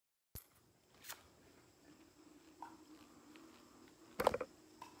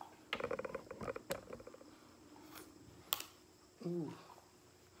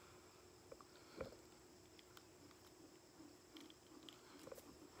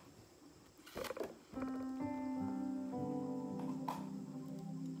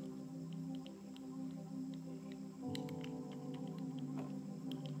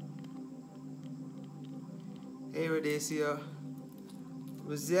Rhodesia,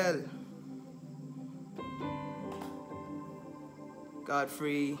 Zelle,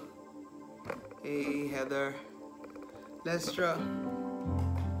 Godfrey, hey Heather, Lestra,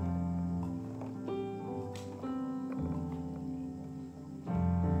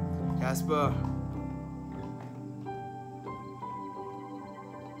 Jasper,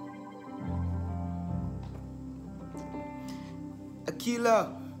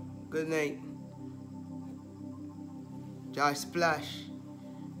 Akila, good night. Josh Splash.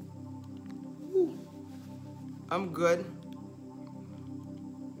 Woo. I'm good.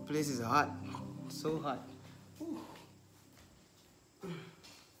 The place is hot. So hot. Woo.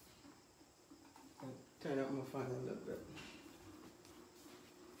 Turn up my fan a little bit.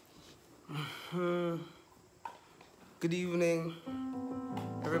 Good evening.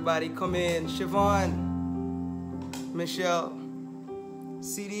 Everybody come in. Siobhan, Michelle,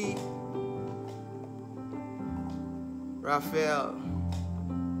 CD, Raphael,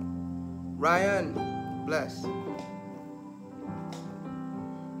 Ryan, bless.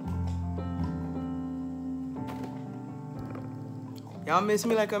 Y'all miss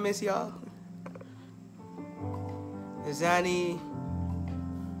me like I miss y'all? Zani,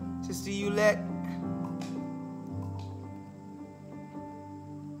 Sister Yulette,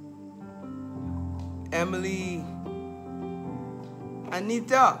 Emily,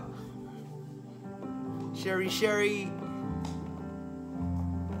 Anita, Sherry.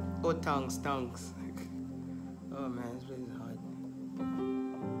 Oh, tongues. Oh man, this place is hard.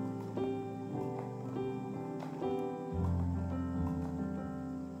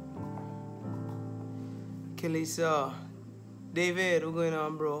 Kelisa, David, what's going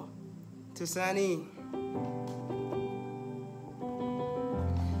on, bro? Tusani.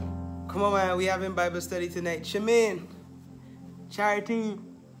 Come on, man, we having Bible study tonight. Shamin, Charity,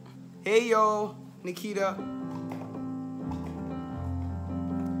 hey yo, Nikita.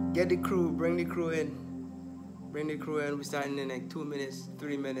 Get the crew, bring the crew in. We're starting in like 2 minutes,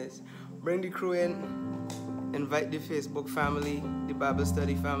 3 minutes. Bring the crew in. Invite the Facebook family, the Bible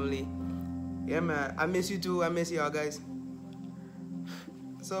study family. Yeah, man, I miss you too. I miss y'all guys.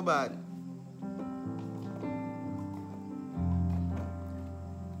 So bad.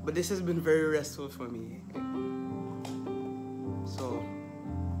 But this has been very restful for me. So,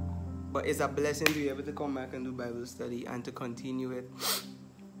 but it's a blessing to be able to come back and do Bible study and to continue it.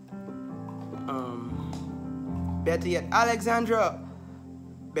 Better yet, Alexandra.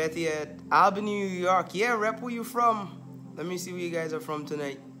 Better yet, Albany, New York. Yeah, rep, where you from? Let me see where you guys are from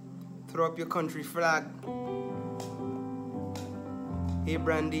tonight. Throw up your country flag. Hey,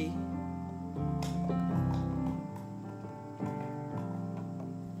 Brandy.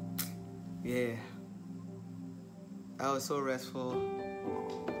 Yeah. That was so restful.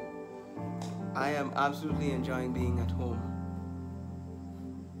 I am absolutely enjoying being at home.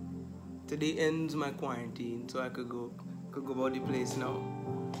 Today ends my quarantine, so I could go about the place now.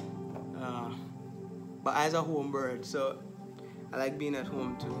 But as a home bird, so I like being at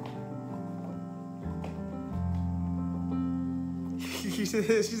home too. she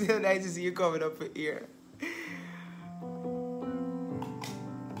said nice to see you coming up for here.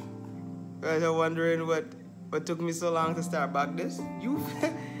 I was wondering what took me so long to start back this.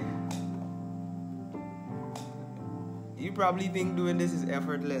 You probably think doing this is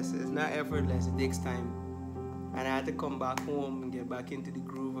effortless. It's not effortless, it takes time. And I had to come back home and get back into the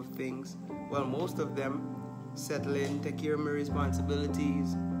groove of things. Well, most of them, settle in, take care of my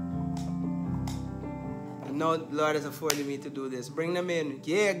responsibilities. And now Lord has afforded me to do this. Bring them in.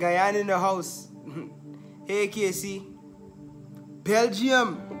 Yeah, Guyana in the house. Hey, Casey.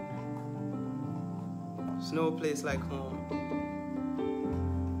 Belgium. There's no place like home.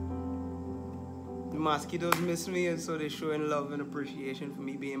 The mosquitoes miss me, and so they're showing love and appreciation for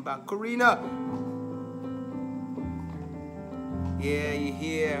me being back. Karina! Yeah, you're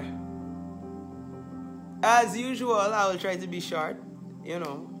here. As usual, I will try to be short, you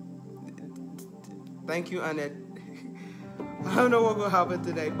know. Thank you, Annette. I don't know what's going to happen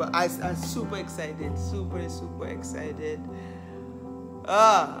tonight, but I'm super excited. Super excited.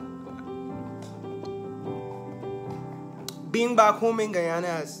 Being back home in Guyana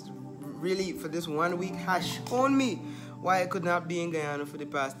has really, for this 1 week, has shown me why I could not be in Guyana for the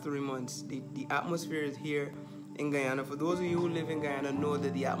past 3 months. The atmosphere is here in Guyana. For those of you who live in Guyana, know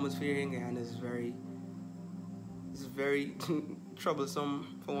that the atmosphere in Guyana is very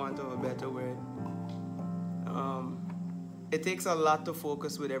troublesome, for want of a better word. It takes a lot to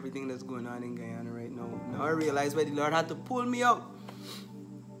focus with everything that's going on in Guyana right now. Now I realize why the Lord had to pull me out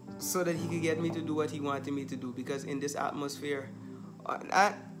so that He could get me to do what He wanted me to do. Because in this atmosphere,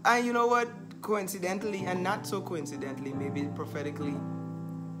 And you know what? Coincidentally, and not so coincidentally, maybe prophetically,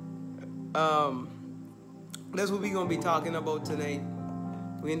 that's what we're going to be talking about tonight.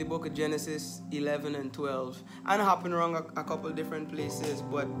 We're in the book of Genesis 11 and 12. And hopping around a couple different places.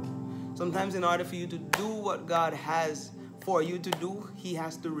 But sometimes in order for you to do what God has for you to do, He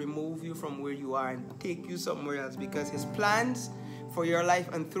has to remove you from where you are and take you somewhere else. Because His plans for your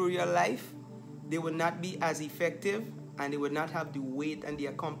life and through your life, they would not be as effective and they would not have the weight and the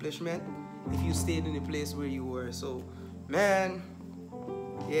accomplishment if you stayed in the place where you were. So, man,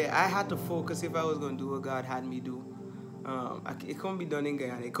 yeah, I had to focus if I was going to do what God had me do. It couldn't be done in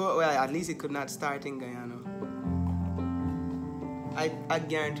Guyana. Well, at least it could not start in Guyana. I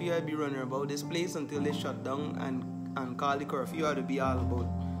guarantee you I'd be running about this place until they shut down and call the curfew. Ought to be all about.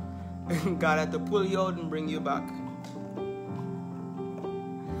 God had to pull you out and bring you back.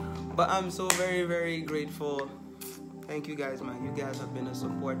 But I'm so very, very grateful. Thank you guys, man. You guys have been a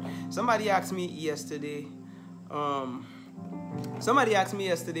support. Somebody asked me yesterday. What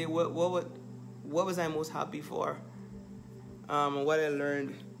was I most happy for? What I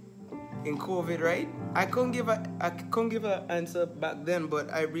learned in COVID, right? I couldn't give an answer back then, but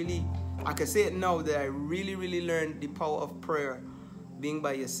I can say it now that I really, really learned the power of prayer, being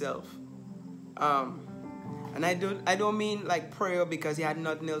by yourself. And I don't mean like prayer because you had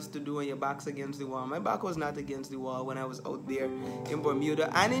nothing else to do and your back's against the wall. My back was not against the wall when I was out there in Bermuda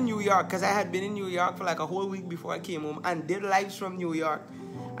and in New York, because I had been in New York for like a whole week before I came home and did lives from New York.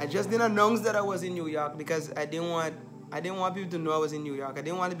 I just didn't announce that I was in New York because I didn't want people to know I was in New York. I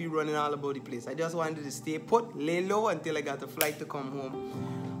didn't want to be running all about the place. I just wanted to stay put, lay low until I got the flight to come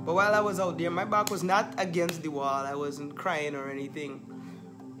home. But while I was out there, my back was not against the wall. I wasn't crying or anything.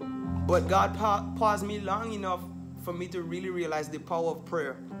 But God paused me long enough for me to really realize the power of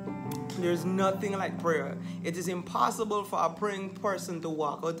prayer. There's nothing like prayer. It is impossible for a praying person to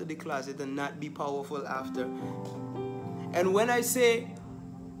walk out of the closet and not be powerful after. And when I say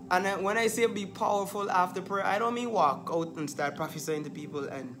be powerful after prayer, I don't mean walk out and start prophesying to people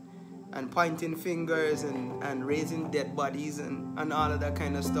and pointing fingers and raising dead bodies and all of that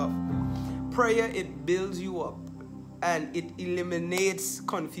kind of stuff. Prayer, it builds you up. And it eliminates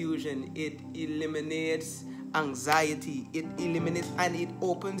confusion. It eliminates anxiety. It eliminates and it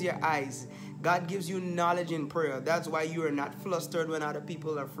opens your eyes. God gives you knowledge in prayer. That's why you are not flustered when other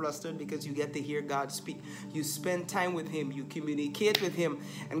people are flustered, because you get to hear God speak. You spend time with Him. You communicate with Him.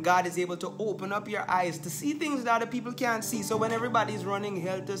 And God is able to open up your eyes to see things that other people can't see. So when everybody's running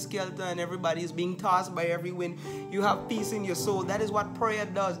helter-skelter and everybody's being tossed by every wind, you have peace in your soul. That is what prayer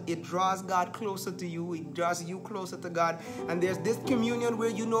does. It draws God closer to you. It draws you closer to God. And there's this communion where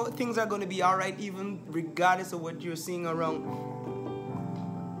you know things are going to be all right, even regardless of what you're seeing around.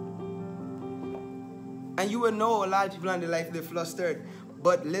 And you will know a lot of people in their life, they're flustered.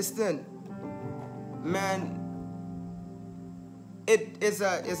 But listen, man, it is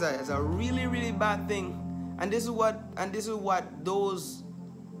a really, really bad thing. And this is what those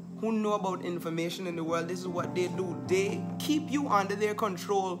who know about information in the world, this is what they do. They keep you under their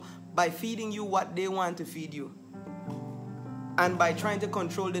control by feeding you what they want to feed you. And by trying to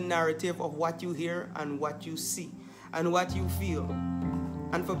control the narrative of what you hear and what you see and what you feel.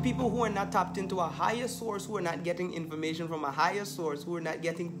 And for people who are not tapped into a higher source, who are not getting information from a higher source, who are not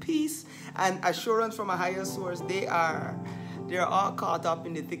getting peace and assurance from a higher source, they're all caught up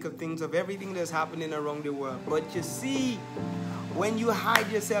in the thick of things, of everything that's happening around the world. But you see, when you hide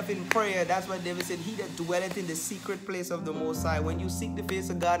yourself in prayer, that's what David said, he that dwelleth in the secret place of the Most High. When you seek the face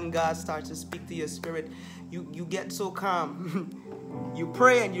of God and God starts to speak to your spirit, you get so calm. You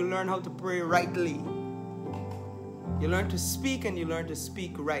pray and you learn how to pray rightly. You learn to speak and you learn to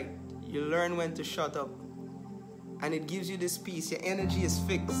speak right. You learn when to shut up. And it gives you this peace. Your energy is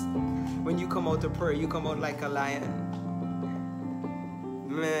fixed. When you come out to prayer, you come out like a lion.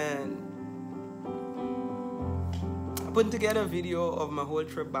 Man. I'm putting together a video of my whole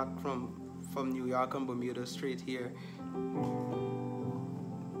trip back from New York and Bermuda straight here.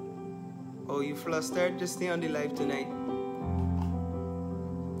 Oh, you flustered? Just stay on the live tonight.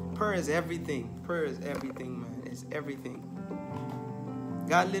 Prayer is everything. Prayer is everything, man. It's everything.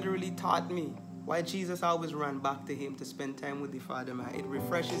 God literally taught me why Jesus always ran back to Him to spend time with the Father, man. It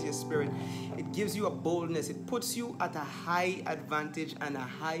refreshes your spirit. It gives you a boldness. It puts you at a high advantage and a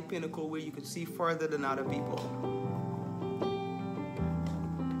high pinnacle where you could see further than other people.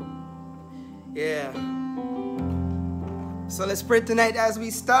 Yeah. So let's pray tonight as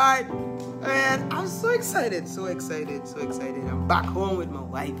we start. And I'm so excited, so excited, so excited. I'm back home with my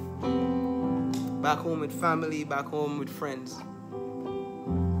wife. Back home with family, back home with friends.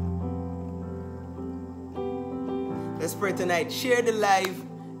 Let's pray tonight. Share the live.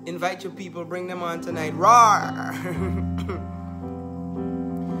 Invite your people, bring them on tonight. Roar!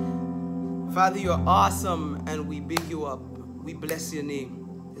 Father, you're awesome, and we big you up. We bless your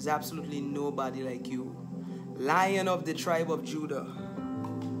name. There's absolutely nobody like you. Lion of the tribe of Judah.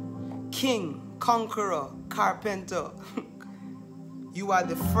 King, conqueror, carpenter. You are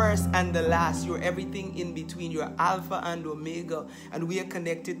the first and the last. You're everything in between. You're Alpha and Omega, and we are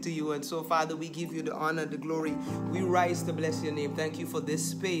connected to you. And so, Father, we give you the honor, the glory. We rise to bless your name. Thank you for this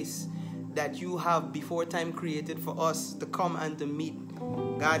space that you have before time created for us to come and to meet.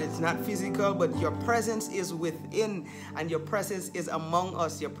 God, it's not physical, but your presence is within, and your presence is among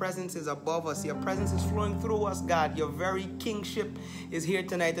us. Your presence is above us. Your presence is flowing through us, God. Your very kingship is here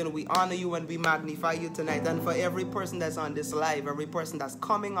tonight, and we honor you and we magnify you tonight. And for every person that's on this live, every person that's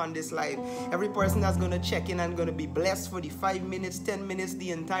coming on this live, every person that's going to check in and going to be blessed for the 5 minutes, 10 minutes,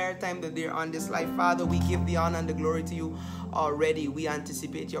 the entire time that they're on this live, Father, we give the honor and the glory to you already. We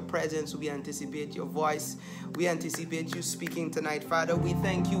anticipate your presence. We anticipate your voice. We anticipate you speaking tonight, Father. We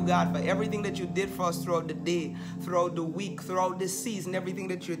thank you, God, for everything that you did for us throughout the day, throughout the week, throughout this season, everything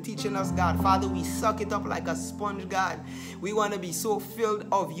that you're teaching us, God. Father, we suck it up like a sponge, God. We want to be so filled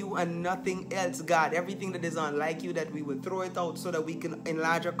of you and nothing else, God. Everything that is unlike you, that we would throw it out so that we can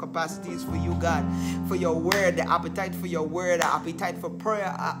enlarge our capacities for you, God. For your word, the appetite for your word, the appetite for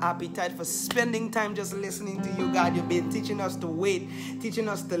prayer, appetite for spending time just listening to you, God. You've been teaching us to wait, teaching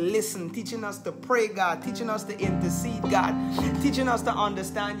us to listen, teaching us to pray, God, teaching us to intercede, God, teaching us to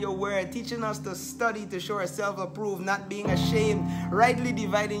understand your word, teaching us to study, to show ourselves approved, not being ashamed, rightly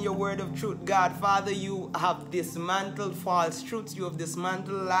dividing your word of truth, God. Father, you have dismantled false truths, you have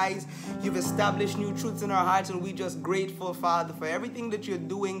dismantled lies, you've established new truths in our hearts, and we're just grateful, Father, for everything that you're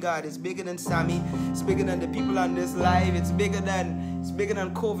doing, God. It's bigger than Sammy, it's bigger than the people on this live, it's bigger than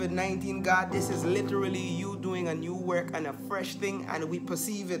COVID-19, God. This is literally you doing a new work and a fresh thing, and we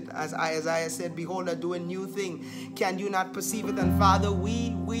perceive it. As Isaiah said, behold, I do a new thing. Can you not perceive it? And Father,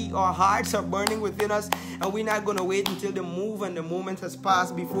 our hearts are burning within us, and we're not going to wait until the move and the moment has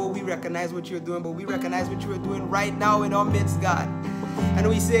passed before we recognize what you're doing, but we recognize what you're doing right now in our midst, God. And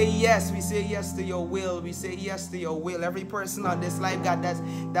we say yes to your will. We say yes to your will. Every person on this life, God,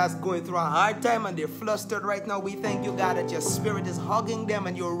 that's going through a hard time and they're flustered right now, we thank you, God, that your spirit is hugging them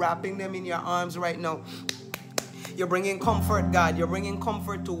and you're wrapping them in your arms right now. You're bringing comfort, God. You're bringing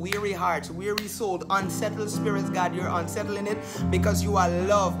comfort to weary hearts, weary souls, unsettled spirits, God. You're unsettling it because you are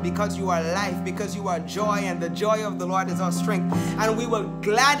love, because you are life, because you are joy, and the joy of the Lord is our strength. And we will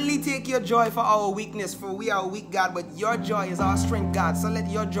gladly take your joy for our weakness, for we are weak, God, but your joy is our strength, God. So let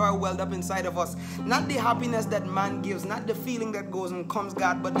your joy weld up inside of us. Not the happiness that man gives, not the feeling that goes and comes,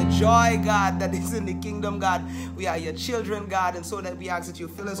 God, but the joy, God, that is in the kingdom, God. We are your children, God, and so that we ask that you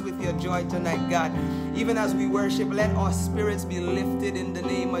fill us with your joy tonight, God. Even as we worship, let our spirits be lifted in the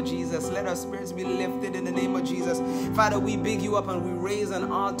name of Jesus. Let our spirits be lifted in the name of Jesus. Father, we big you up and we raise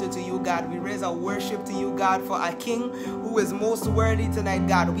an altar to you, God. We raise our worship to you, God, for a King who is most worthy tonight,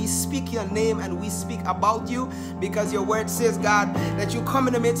 God. We speak your name and we speak about you because your word says, God, that you come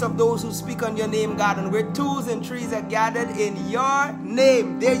in the midst of those who speak on your name, God. And where twos and threes are gathered in your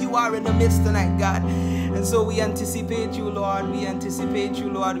name, there you are in the midst tonight, God. And so we anticipate you, Lord. We anticipate you,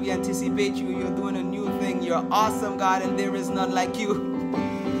 Lord. We anticipate you. You're doing a new thing. You're awesome, God, and there is none like you.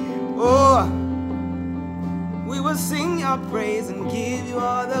 Oh, we will sing your praise and give you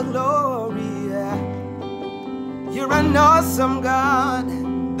all the glory. Yeah. You're an awesome God.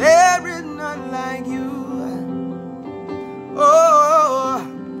 There is none like you. Oh,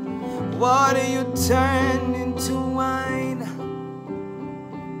 water you turn into wine.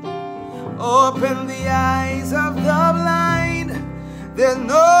 Open the eyes of the blind. There's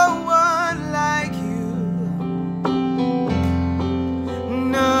no one like you.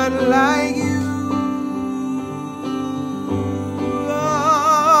 None like you.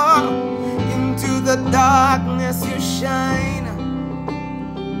 Oh, into the darkness you shine.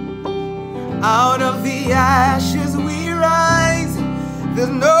 Out of the ashes we rise. There's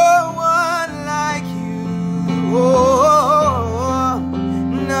no one like you. Oh,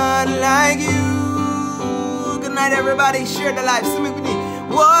 none like you. Good night, everybody. Share the life. Sing with me.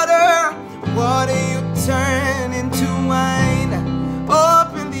 Water, water you turn into wine.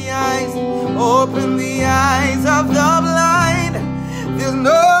 Open the eyes of the blind. There's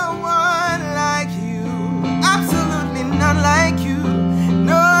no one like you. Absolutely none like you.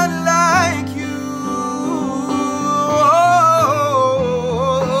 None like you.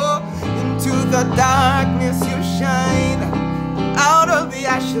 Oh, into the darkness you shine. Out of the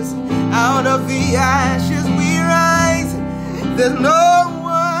ashes we rise. There's no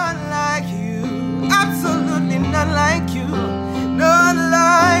one like you. Absolutely none like you. None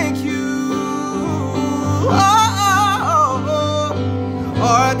like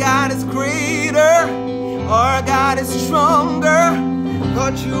Our God is greater. Our God is stronger.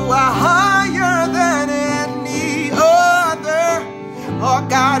 Lord, you are higher than any other. Our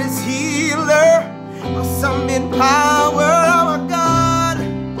God is healer, awesome in power.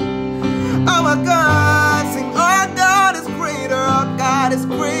 Our God, sing, our God is greater. Our God is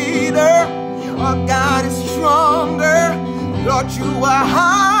greater. Our God is stronger. Lord, you are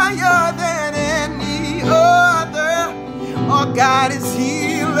higher than any other. Our God is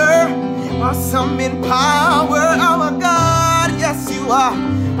healer, awesome in power. Our God, yes, you are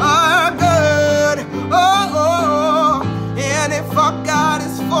our God. Oh. And if our God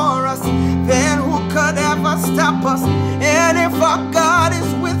is for us, then who could ever stop us? And if our God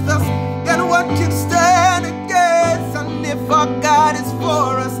is with us, then what can stand against? And if our God is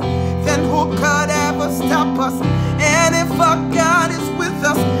for us, then who could ever stop us? And if our God is with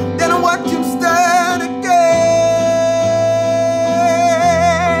us, then what can stand against?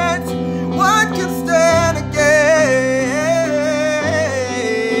 What can stand against?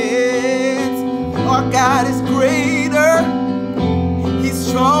 Our God is greater. He's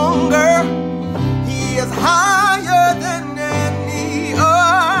stronger. He is higher than any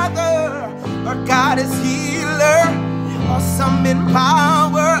other. Our God is healer, awesome in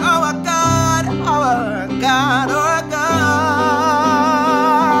power. Our God, our God, our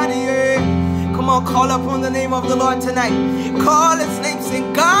God. Yeah. Come on, call upon the name of the Lord tonight. Call his name,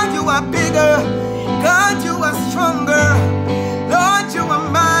 sing, God, you are bigger. God, you are stronger. Lord, you are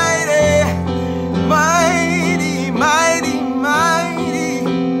mighty, mighty, mighty, mighty.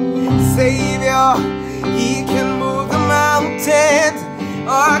 Savior, he can move the mountains.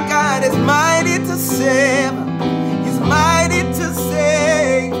 Our God is mighty to save. He's mighty to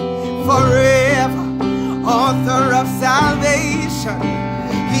save forever. Author of salvation,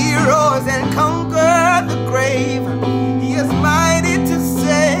 he rose and conquered the grave. He is mighty to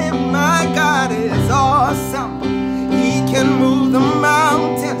save. My God is awesome. He can move the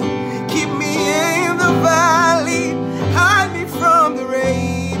mountains, keep me in the valley, hide me from the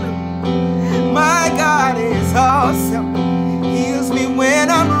rain. My God is awesome. Heals me when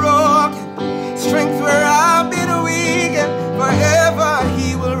I'm broken, strength where I've been weak, and forever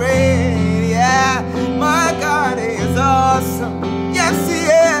he will reign. Yeah, my God is awesome. Yes, he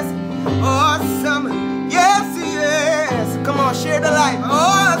is awesome. Yes, he is. Come on, share the light.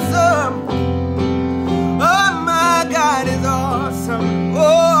 Awesome. Oh, my God is awesome.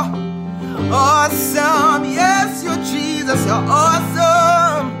 Oh, awesome. Yes, you're Jesus. You're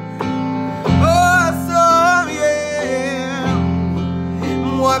awesome. Awesome, yeah.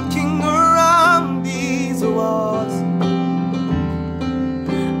 I'm walking around these walls.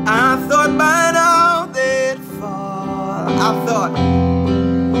 I thought by now they'd fall. I thought,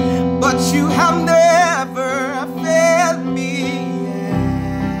 but you have never failed me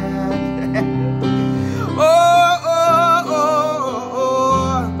yet. Oh.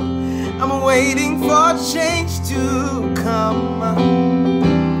 I'm waiting for change to come,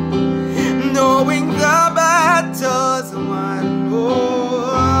 knowing the battle's won.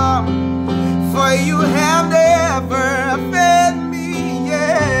 Oh, for you have never failed me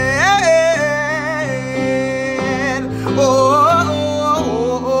yet. Oh,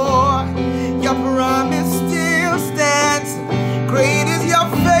 your promise still stands. Great is your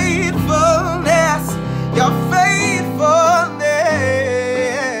faithfulness, your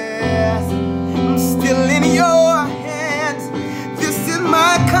faithfulness. I'm still in your hands. This is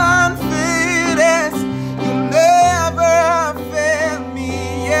my confidence. You never fail me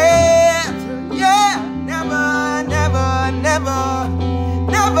yet. Yeah, never, never, never,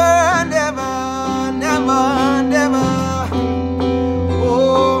 never, never, never, never.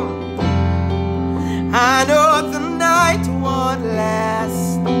 Oh, I know the night won't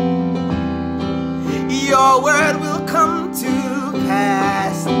last. Your word will come to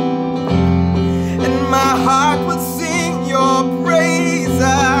pass, and my heart will sing your praise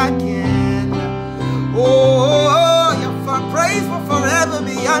again. Oh, your praise will forever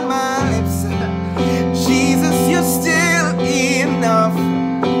be on my lips. Jesus, you're still enough.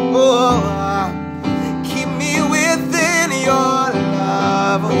 Oh, keep me within your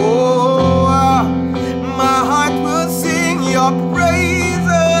love. Oh, my heart will sing your praise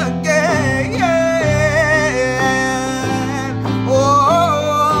again.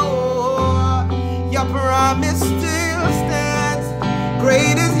 Oh, your promise still stands.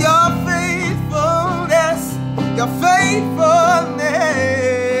 Great is your faithfulness, your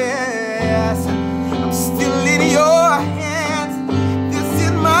faithfulness.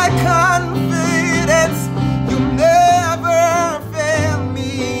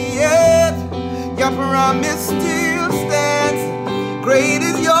 Great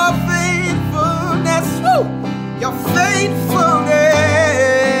is your faithfulness. Woo! Your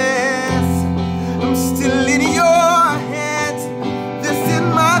faithfulness. I'm still in your hands. This is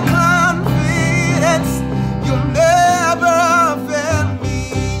my confidence. You'll never fail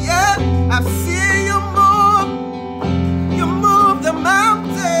me. Yeah, I've seen you move. You move the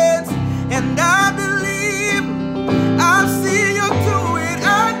mountains, and I believe I'll see you do it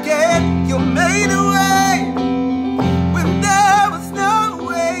again. You made a way when there was no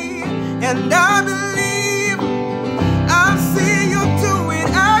way, and I believe I'll see you do it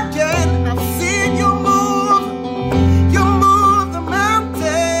again. I've seen you move the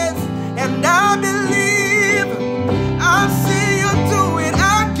mountains, and I believe I'll see you do it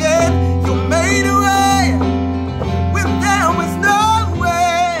again. You made a way when there was no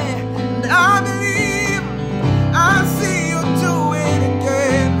way, and I believe I'll see you do it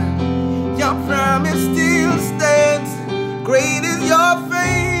again. Your promise still stands. Great is your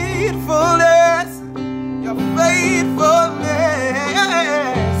faithfulness. Your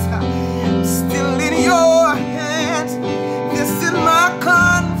faithfulness. Still in your hands. This is my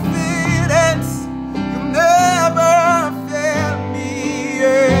confidence. You never fail me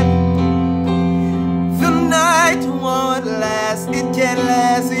yet. The night won't last. It can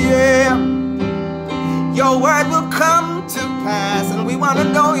last, yeah. Your word will come to pass, and we want to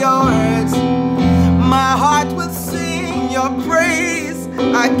know your words. My heart will sing your praise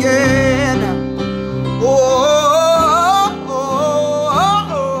again. Oh, oh,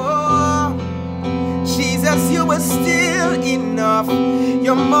 oh, oh. Jesus, you are still enough.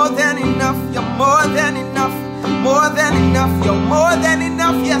 You're more than enough. You're more than enough. More than enough. You're more than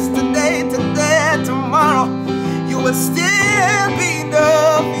enough. Yesterday, today, tomorrow. You will still be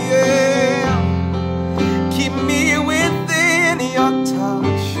enough, yeah. Keep me within your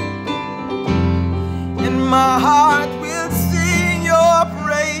touch, and my heart will sing your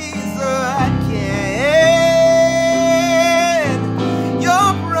praise again.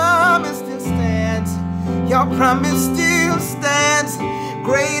 Your promise still stands. Your promise still stands.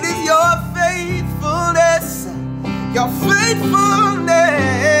 Great is your faithfulness. Your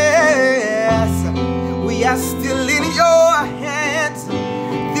faithfulness. We are still in your hands.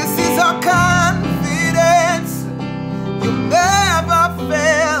 This is our confidence. You never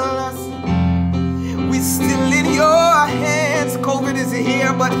fail us. We're still in your hands. COVID is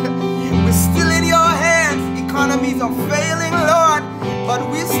here, but we're still in your hands. Economies are failing, Lord, but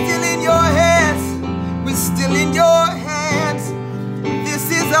we're still in your hands. We're still in your hands. This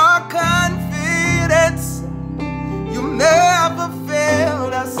is our confidence. You never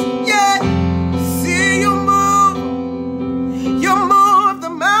failed us yet. See you move. You move the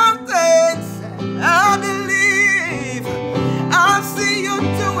mountains. I believe I'll see you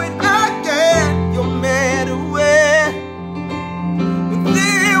do it again. You made a way when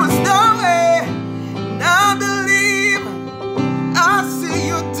there was no way, and I believe I'll see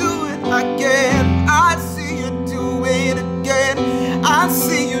you do it again. I see you do it again. I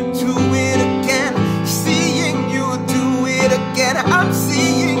see you do it again. Seeing you do it again. I'm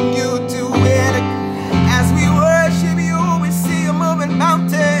seeing you do it again. As we worship you, we see you moving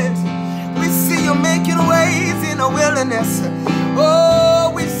mountains. We see you making ways in the wilderness.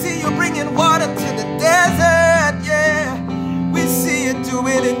 Oh, we see you bringing water to the desert, yeah. We see you do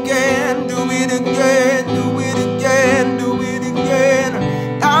it again, do it again, do it again, do it again.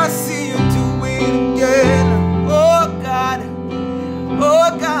 I see you do it again. Oh God,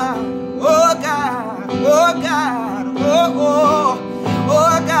 oh God, oh God, oh God, oh oh,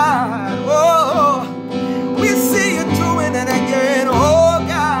 oh God, oh. We see you doing it again, oh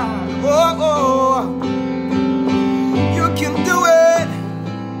God, oh oh. You can do it.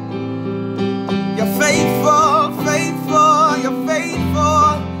 You're faithful, faithful, you're faithful.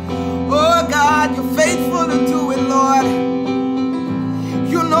 Oh God, you're faithful to do it, Lord.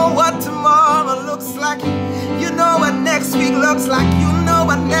 You know what tomorrow looks like. You know what next week looks like. You know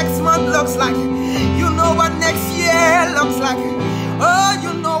what next month looks like. You know what next year looks like. Oh,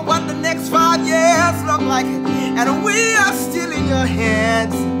 you know what the next 5 years look like. And we are still in your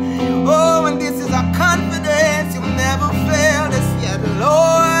hands. Oh, and this is our confidence. You'll never fail us yet,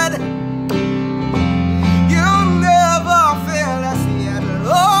 Lord. You'll never fail us yet,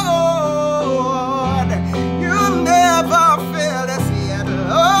 Lord. You'll never fail us yet,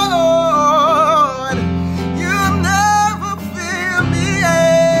 Lord. You'll never fail me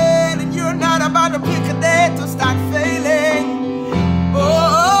yet. And you're not about to pick a day to start failing. Oh,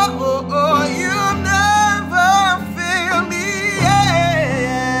 oh, oh, oh. You'll never fail me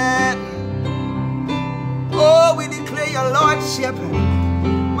yet. Oh, we declare your lordship.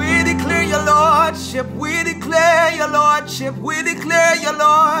 We declare your lordship. We declare your lordship. We declare your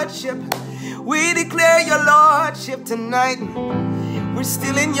lordship. We declare your lordship tonight. We're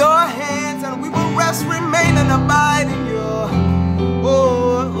still in your hands, and we will rest, remain, and abide in your.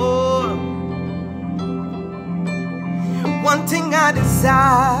 One thing I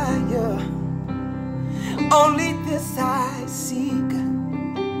desire, only this I seek,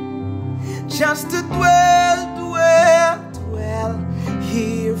 just to dwell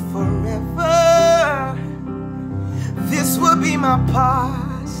here forever. This will be my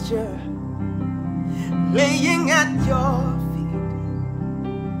posture, laying at your feet,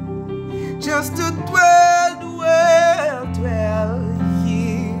 just to dwell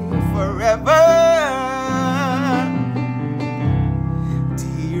here forever.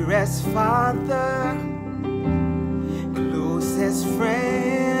 Dearest Father, closest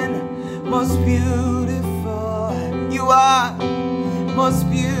friend, most beautiful, you are most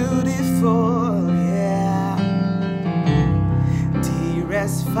beautiful, yeah.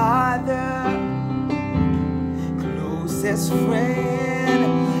 Dearest Father, closest friend,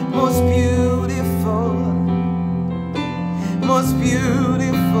 most beautiful, most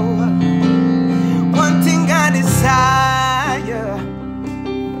beautiful. One thing I desire,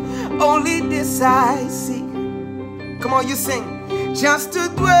 only this I seek. Come on, you sing. Just to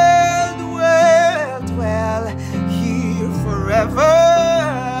dwell here forever.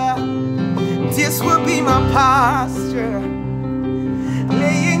 This will be my posture,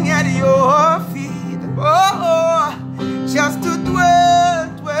 laying at your feet. Just to dwell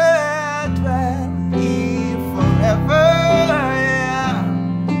here forever. Yeah.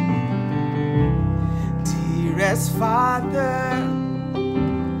 Dearest Father,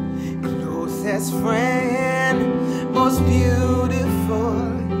 closest friend, most beautiful,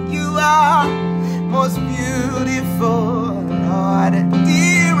 you are most beautiful, Lord.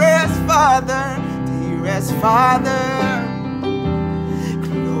 Dearest Father,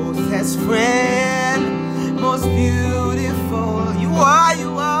 closest friend, most beautiful, you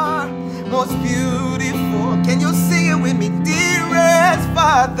are most beautiful. Can you sing it with me? Dearest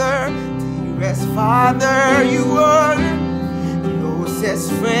Father, you are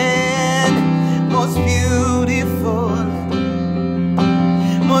closest friend, most beautiful,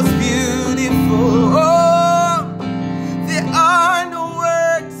 most beautiful. Oh, there are no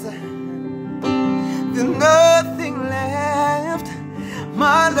words, there's nothing left.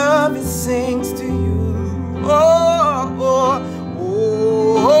 My love, it sings to you.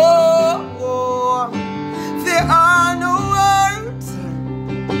 There are no words,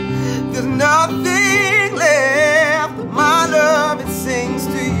 there's nothing left. My love, it sings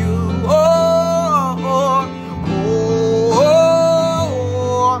to you.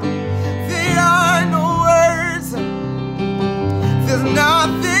 There are no words, there's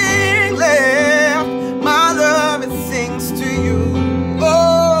nothing left. My love, it sings to you.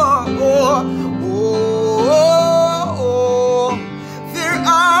 There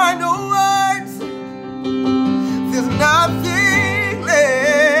are no words, there's nothing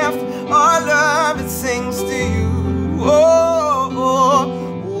left. Our love, it sings to you.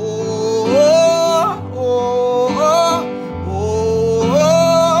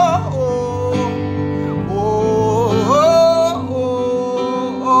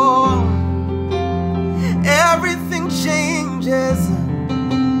 Everything changes,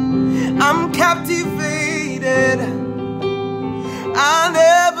 I'm captivated. I'll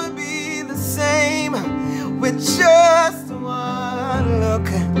never be the same with just one look.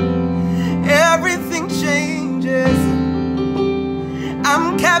 Everything changes,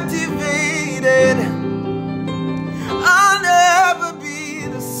 I'm captivated. I'll never be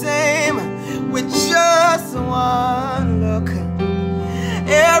the same with just one look.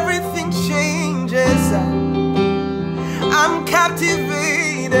 Everything changes, I'm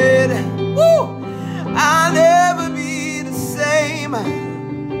captivated. Woo! I'll never be the same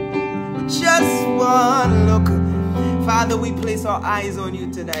with just one look. Father, we place our eyes on you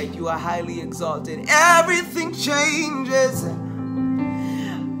tonight. You are highly exalted. Everything changes.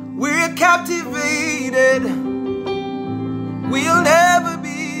 We're captivated. We'll never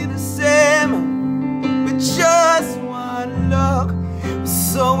be the same with just one look. We're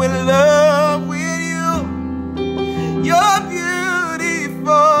so in love with you. You're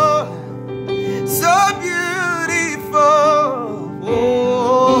beautiful, so beautiful.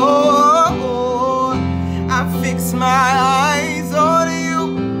 I fix my eyes on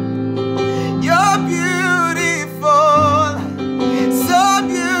you. You're beautiful, so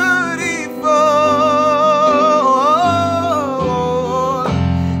beautiful.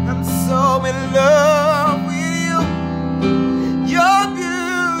 I'm so in love with you. You're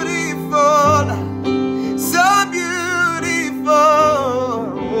beautiful.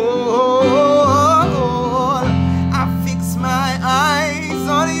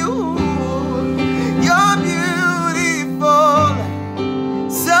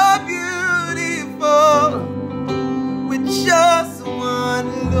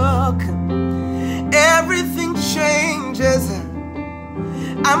 look, everything changes.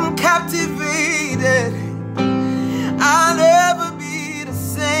 I'm captivated. I'll never be the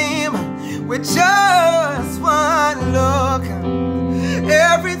same with just one look.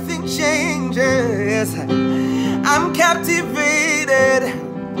 Everything changes. I'm captivated.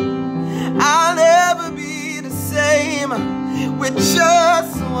 I'll never be the same with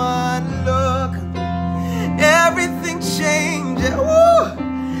just one look. Everything changes. Woo!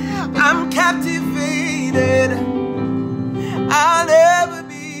 I'm captivated. I'll never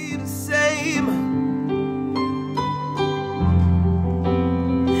be the same.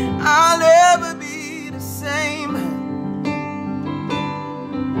 I'll never be the same.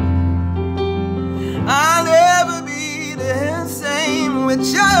 I'll never be the same with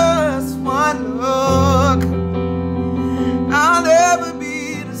just one look. I'll never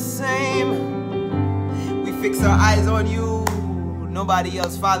be the same. We fix our eyes on you, nobody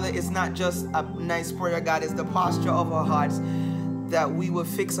else. Father, it's not just a nice prayer, God. It's the posture of our hearts that we will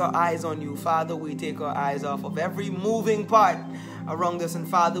fix our eyes on you. Father, we take our eyes off of every moving part around us, and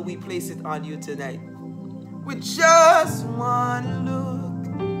Father, we place it on you tonight. With just one look,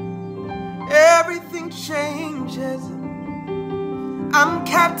 everything changes. I'm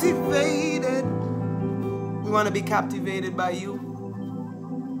captivated. We want to be captivated by you.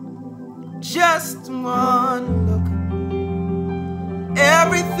 Just one look,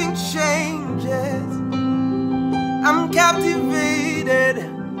 everything changes. I'm captivated.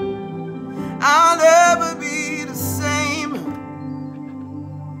 I'll never be the same.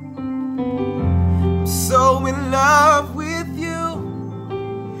 I'm so in love with you.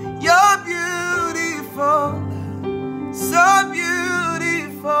 You're beautiful, so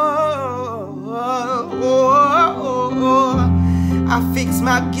beautiful. I fix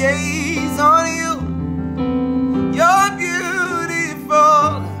my gaze on you. You're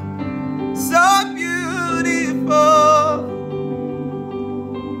beautiful, so beautiful.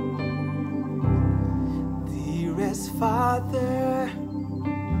 Dearest Father,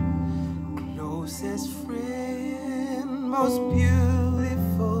 closest friend, most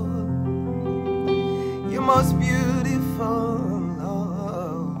beautiful. You're most beautiful,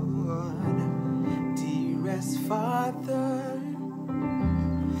 Lord. Dearest Father,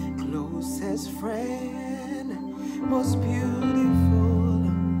 closest friend, most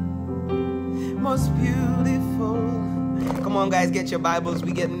beautiful, most beautiful. Come on, guys, get your Bibles.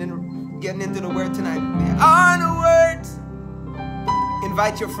 We getting into the Word tonight. On the words.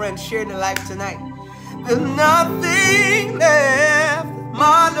 Invite your friends. Share the life tonight. There's nothing left.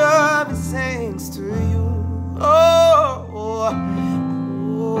 My love is thanks to you. Oh, oh,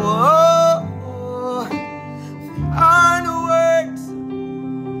 oh, oh. On the words.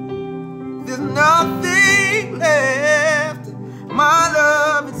 There's nothing left. My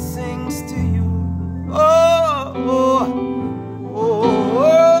love it sings to you. Oh, oh, oh,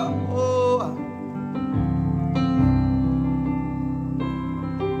 oh, oh.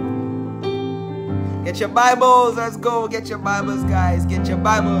 Get your Bibles. Let's go. Get your Bibles, guys. Get your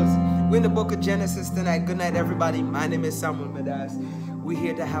Bibles. We're in the book of Genesis tonight. Good night, everybody. My name is Medas. We're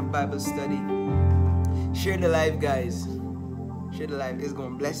here to have Bible study. Share the life, guys. Share the life. It's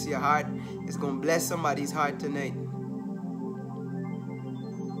going to bless your heart. It's going to bless somebody's heart tonight.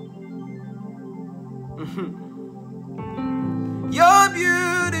 You're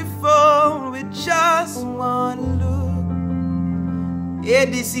beautiful with just one look. Yeah,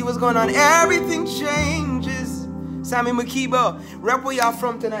 DC, what's going on? Everything changes. Sammy McKeeba, rep where y'all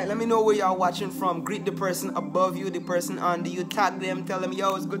from tonight. Let me know where y'all watching from. Greet the person above you, the person under you. Tag them, tell them,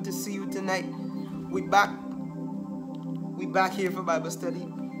 yo, it's good to see you tonight. We back here for Bible study.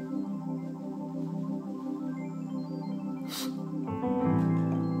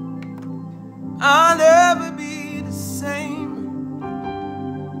 I'll never be the same.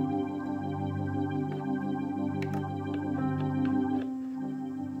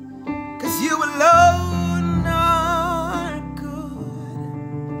 Cause you alone are good.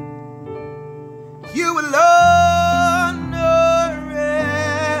 You alone are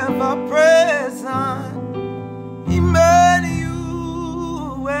ever present.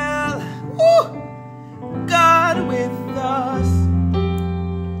 Emmanuel, woo, God with us.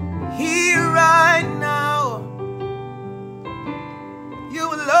 Here right now,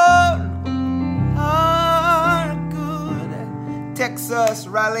 you alone are good. Texas,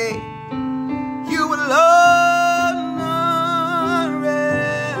 Raleigh, you alone are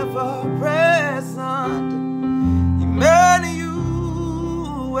ever present. Emmanuel,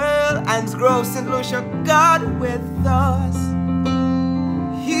 Ansgrove, St. Lucia, God with us.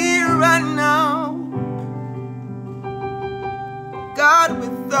 Here right now, God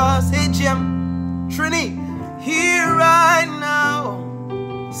with us. us. Hey, Jim. Trini. Here right now.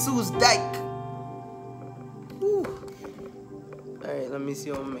 Sue's Dyke. Woo. Alright, let me see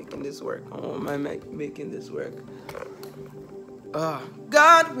how I'm making this work. How am I making this work?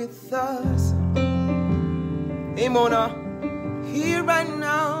 God with us. Hey, Mona. Here right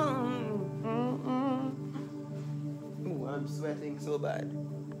now. Ooh, I'm sweating so bad.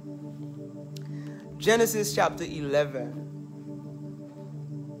 Genesis chapter 11.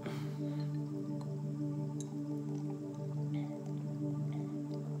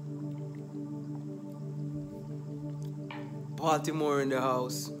 Baltimore in the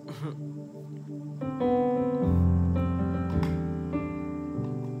house.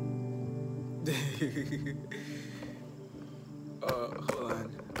 Hold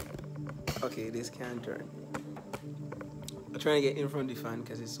on. Okay, this can't turn. I'm trying to get in front of the fan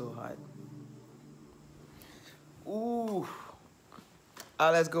because it's so hot. Ooh.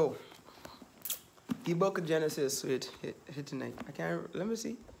 Let's go. The book of Genesis hit tonight. I can't. Let me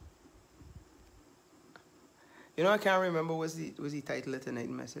see. You know, I can't remember what's the title of tonight's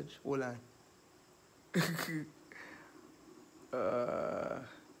message. Hold on.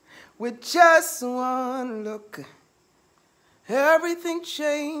 With just one look, everything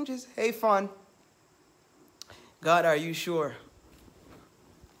changes. Hey, fun. God, are you sure?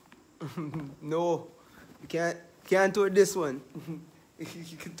 No, you can't tour this one.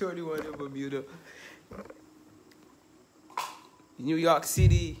 You can tour the one in Bermuda. New York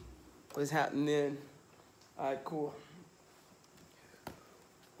City, what's happening? Alright, cool.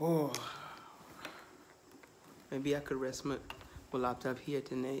 Oh, maybe I could rest my laptop here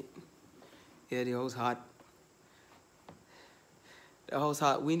tonight. Yeah, the house hot. The house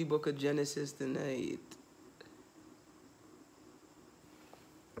hot. We in the book of Genesis tonight.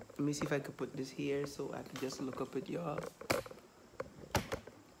 Let me see if I could put this here so I can just look up at y'all.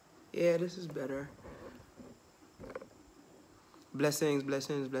 Yeah, this is better. Blessings,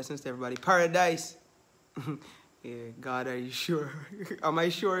 blessings, blessings to everybody. Paradise. Yeah, God, are you sure? Am I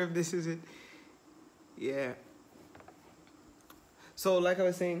sure if this is it? Yeah. So, like I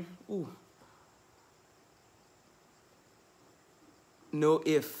was saying, ooh. No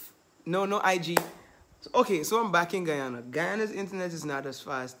if. No IG. Okay, so I'm back in Guyana. Guyana's internet is not as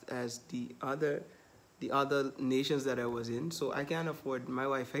fast as the other nations that I was in. So I can't afford, my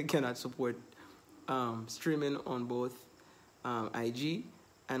Wi-Fi cannot support streaming on both IG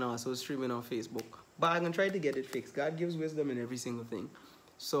and also streaming on Facebook. But I'm going to try to get it fixed. God gives wisdom in every single thing.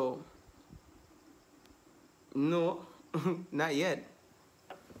 So, no, not yet.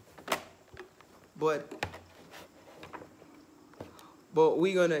 But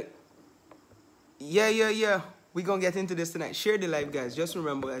we're going to, yeah. We're going to get into this tonight. Share the live, guys. Just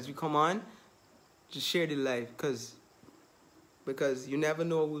remember, as we come on, just share the live. Because you never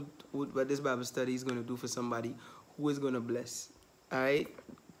know what this Bible study is going to do for somebody who is going to bless. All right?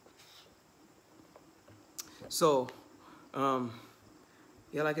 So,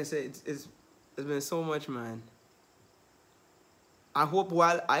 yeah, like I said, it's been so much, man. I hope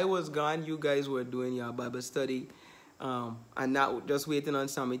while I was gone, you guys were doing your Bible study, and not just waiting on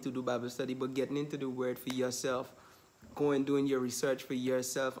somebody to do Bible study, but getting into the Word for yourself, going doing your research for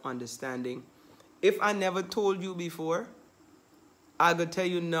yourself, understanding. If I never told you before, I could tell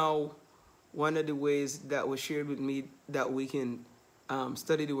you now one of the ways that was shared with me that we can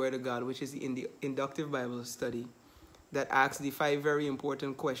study the Word of God, which is in the inductive Bible study, that asks the 5 very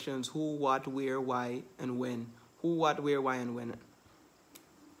important questions: who, what, where, why, and when. Who, what, where, why, and when.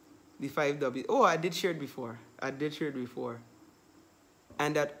 The 5 W. Oh, I did share it before.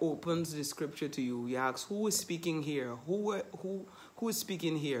 And that opens the scripture to you. You ask, who is speaking here? Who is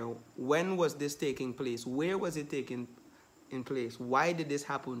speaking here? When was this taking place? Where was it taking in place? Why did this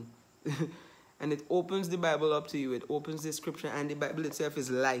happen? And it opens the Bible up to you. It opens the scripture, and the Bible itself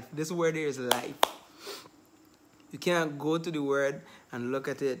is life. This word here is life. You can't go to the word and look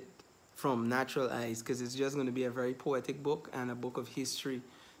at it from natural eyes, because it's just going to be a very poetic book and a book of history.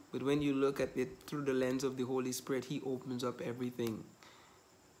 But when you look at it through the lens of the Holy Spirit, He opens up everything.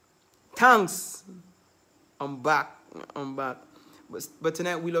 Thanks. I'm back. But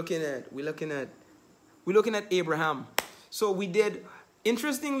tonight we're looking at Abraham. So we did,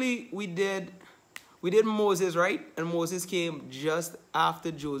 interestingly, we did Moses, right? And Moses came just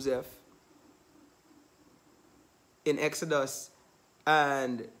after Joseph in Exodus,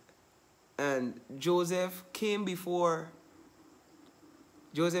 and Joseph came before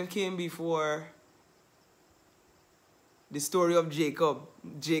the story of Jacob.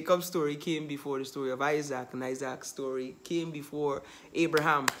 Jacob's story came before the story of Isaac, and Isaac's story came before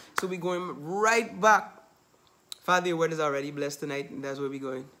Abraham. So we're going right back Father, your word is already blessed tonight, and that's where we're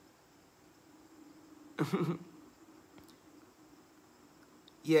going.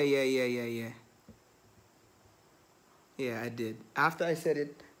 Yeah. Yeah, I did. After I said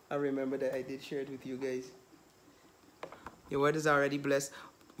it, I remember that I did share it with you guys. Your word is already blessed.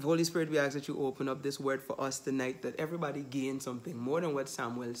 Holy Spirit, we ask that you open up this word for us tonight, that everybody gain something more than what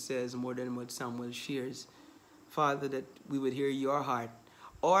Samuel says, more than what Samuel shares. Father, that we would hear your heart.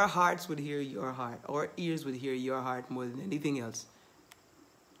 Our hearts would hear your heart. Our ears would hear your heart more than anything else.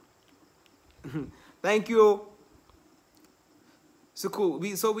 Thank you. So cool.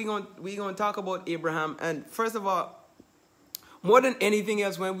 We're gonna talk about Abraham. And first of all, more than anything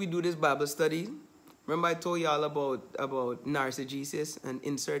else, when we do this Bible study, remember I told y'all about narcissism and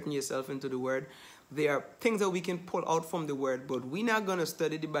inserting yourself into the word. There are things that we can pull out from the word, but we're not gonna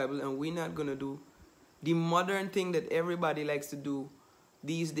study the Bible, and we're not gonna do the modern thing that everybody likes to do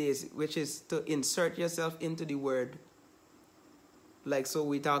these days, which is to insert yourself into the word. Like, so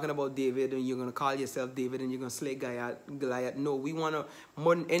we're talking about David, and you're going to call yourself David, and you're going to slay Goliath. No, we want to,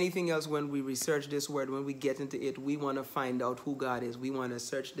 more than anything else, when we research this word, when we get into it, we want to find out who God is. We want to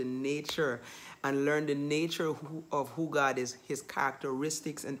search the nature and learn the nature of who God is, his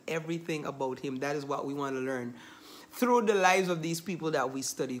characteristics, and everything about him. That is what we want to learn. Through the lives of these people that we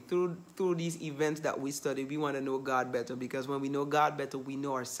study, through these events that we study, we want to know God better, because when we know God better, we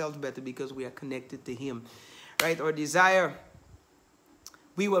know ourselves better, because we are connected to him. Right? Our desire,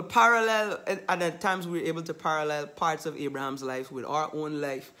 we will parallel, and at times we're able to parallel parts of Abraham's life with our own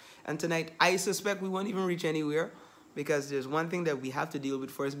life. And tonight, I suspect we won't even reach anywhere, because there's one thing that we have to deal with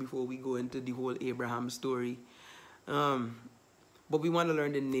first before we go into the whole Abraham story. But we want to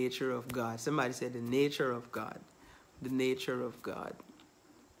learn the nature of God. Somebody said the nature of God. The nature of God.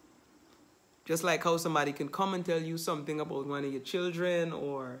 Just like how somebody can come and tell you something about one of your children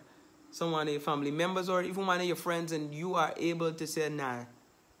or someone of your family members or even one of your friends, and you are able to say, nah,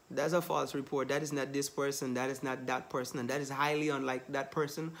 that's a false report. That is not this person. That is not that person. And that is highly unlike that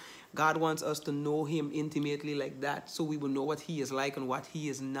person. God wants us to know him intimately like that, so we will know what he is like and what he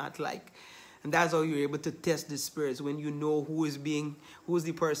is not like. And that's how you're able to test the spirits. When you know who is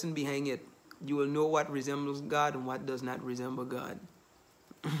the person behind it, you will know what resembles God and what does not resemble God.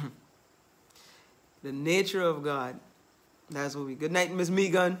 The nature of God. That's what we. Good night, Miss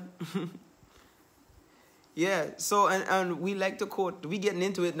Megan. Yeah. So and we like to quote. We getting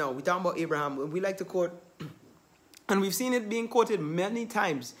into it now. We talking about Abraham. We like to quote, and we've seen it being quoted many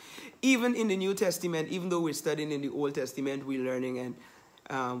times, even in the New Testament. Even though we're studying in the Old Testament, we're learning,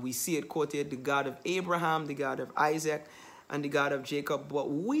 and we see it quoted: the God of Abraham, the God of Isaac, and the God of Jacob.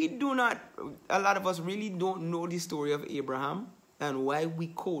 But we do not, a lot of us really don't know the story of Abraham and why we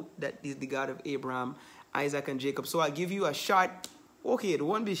quote that is the God of Abraham, Isaac, and Jacob. So I'll give you a short, okay, it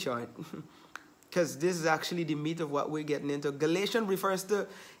won't be short, because this is actually the meat of what we're getting into. Galatians refers to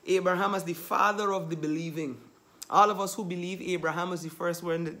Abraham as the father of the believing. All of us who believe, Abraham is the first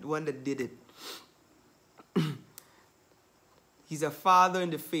one that did it. He's a father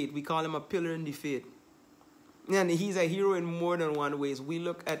in the faith. We call him a pillar in the faith. And he's a hero in more than one ways. We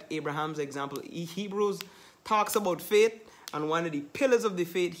look at Abraham's example. Hebrews talks about faith, and one of the pillars of the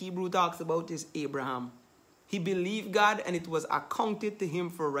faith Hebrew talks about is Abraham. He believed God, and it was accounted to him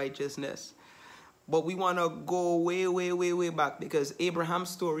for righteousness. But we want to go way, way, way, way back, because Abraham's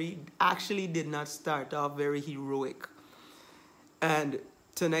story actually did not start off very heroic. And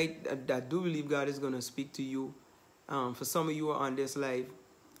tonight, I do believe God is going to speak to you. For some of you who are on this live,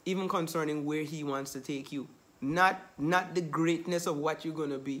 even concerning where he wants to take you. Not the greatness of what you're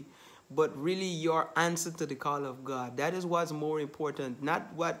going to be, but really your answer to the call of God. That is what's more important.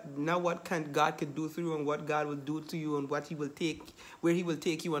 Not what God can do through you and what God will do to you and what he will take, where he will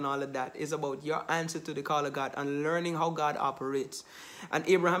take you and all of that. It's about your answer to the call of God and learning how God operates. And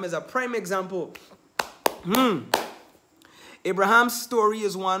Abraham is a prime example. Abraham's story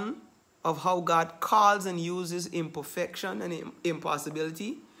is one of how God calls and uses imperfection and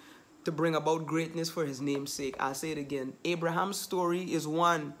impossibility to bring about greatness for his name's sake. I'll say it again. Abraham's story is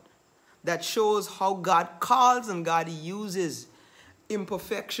one that shows how God calls and God uses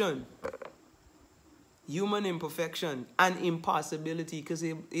imperfection, human imperfection, and impossibility, because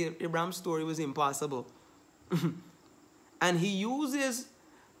Abraham's story was impossible. And he uses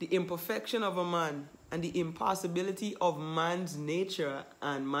the imperfection of a man and the impossibility of man's nature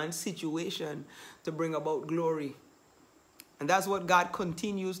and man's situation to bring about glory. And that's what God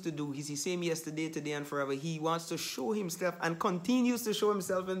continues to do. He's the same yesterday, today, and forever. He wants to show himself and continues to show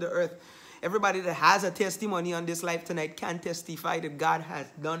himself in the earth. Everybody that has a testimony on this life tonight can testify that God has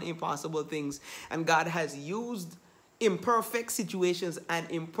done impossible things. And God has used imperfect situations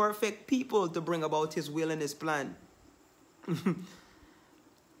and imperfect people to bring about his will and his plan.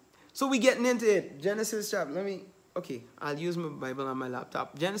 So we getting into it. Genesis chapter, I'll use my Bible on my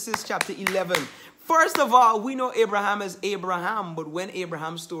laptop. Genesis chapter 11. First of all, we know Abraham as Abraham, but when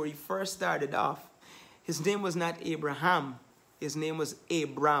Abraham's story first started off, his name was not Abraham. His name was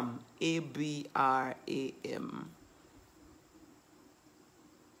Abram. A-B-R-A-M.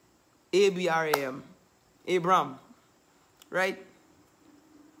 A-B-R-A-M. Abram. Right?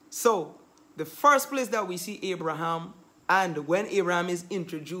 So, the first place that we see Abraham, and when Abraham is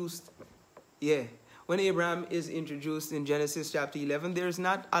introduced, when Abraham is introduced in Genesis chapter 11, there's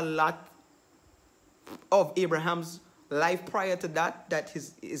not a lot of Abraham's life prior to that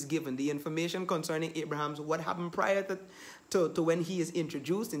is given. The information concerning Abraham's, what happened prior to when he is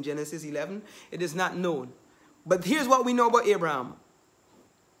introduced in Genesis 11, it is not known. But here's what we know about Abraham.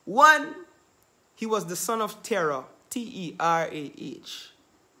 One, he was the son of Terah, T-E-R-A-H.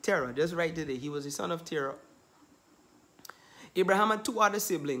 Terah, just right today. He was the son of Terah. Abraham had two other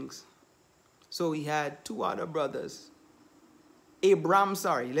siblings. So he had two other brothers.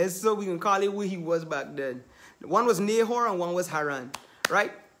 So we can call it who he was back then. One was Nahor and one was Haran,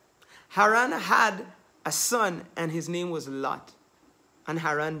 right? Haran had a son and his name was Lot. And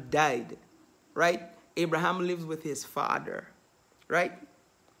Haran died, right? Abraham lives with his father, right?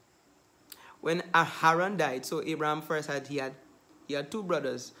 When Haran died, so Abraham first he had two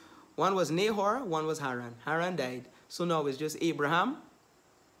brothers. One was Nahor, one was Haran. Haran died. So now it's just Abraham.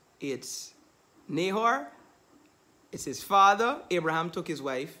 It's Nahor. It's his father. Abraham took his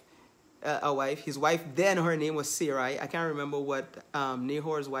wife, His wife, then her name was Sarai. I can't remember what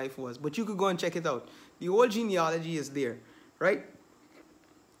Nahor's wife was, but you could go and check it out. The whole genealogy is there, right?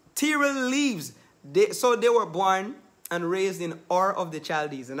 Terah leaves. So they were born and raised in Ur of the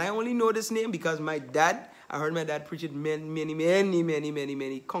Chaldees. And I only know this name because I heard my dad preach it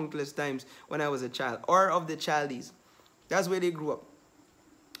many, countless times when I was a child. Ur of the Chaldees. That's where they grew up.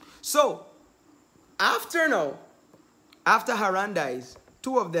 So, after Haran dies,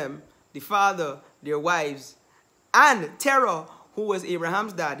 two of them, the father, their wives, and Terah, who was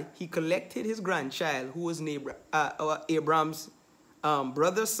Abraham's dad, he collected his grandchild, who was Abraham's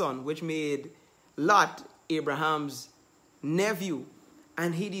brother's son, which made Lot Abraham's nephew.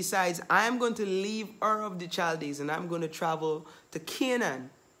 And he decides, I am going to leave Ur of the Chaldees and I'm going to travel to Canaan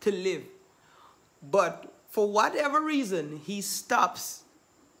to live. But for whatever reason, he stops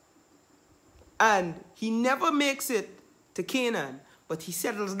and he never makes it to Canaan, but he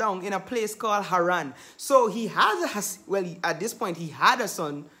settles down in a place called Haran. So he has, at this point, he had a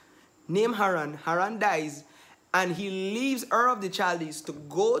son named Haran. Haran dies and he leaves Ur of the Chaldees to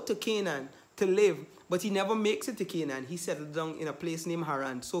go to Canaan to live. But he never makes it to Canaan. He settled down in a place named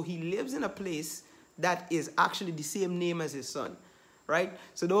Haran. So he lives in a place that is actually the same name as his son. Right?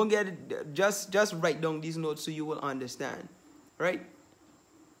 So don't get it. Just write down these notes so you will understand. Right?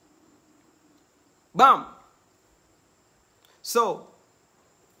 Bam! So,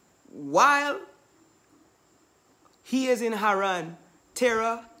 while he is in Haran,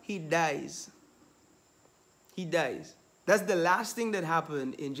 Terah, he dies. He dies. That's the last thing that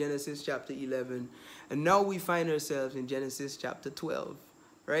happened in Genesis chapter 11. And now we find ourselves in Genesis chapter 12,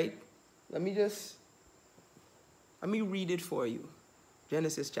 right? Let me read it for you.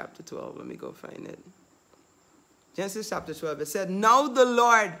 Genesis chapter 12, let me go find it. Genesis chapter 12, it said, Now the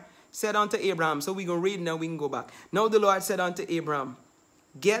Lord said unto Abraham, so we're going to read now, we can go back. Now the Lord said unto Abraham,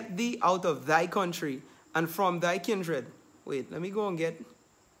 Get thee out of thy country and from thy kindred. Wait, let me get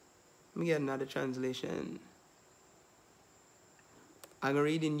another translation. I'm going to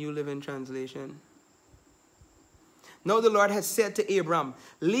read in New Living Translation. Now the Lord has said to Abram,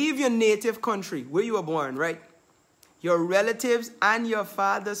 leave your native country where you were born, right? Your relatives and your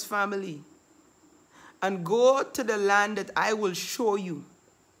father's family, and go to the land that I will show you.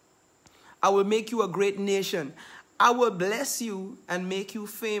 I will make you a great nation. I will bless you and make you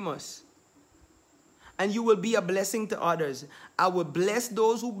famous. And you will be a blessing to others. I will bless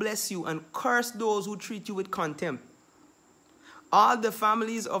those who bless you and curse those who treat you with contempt. All the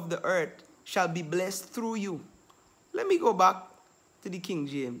families of the earth shall be blessed through you. Let me go back to the King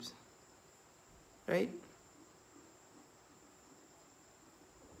James. Right?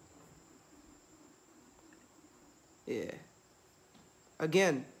 Yeah.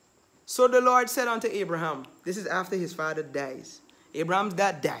 Again. So the Lord said unto Abraham, this is after his father dies. Abraham's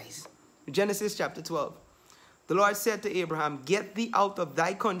dad dies. Genesis chapter 12. The Lord said to Abraham, Get thee out of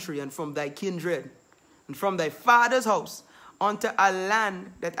thy country and from thy kindred and from thy father's house unto a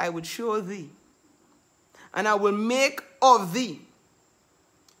land that I would show thee. And I will make of thee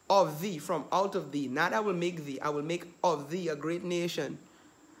of thee, from out of thee, not I will make thee, I will make of thee a great nation.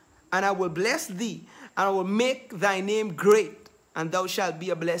 And I will bless thee, and I will make thy name great, and thou shalt be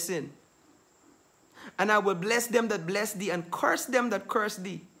a blessing. And I will bless them that bless thee, and curse them that curse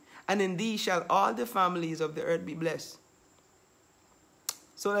thee. And in thee shall all the families of the earth be blessed.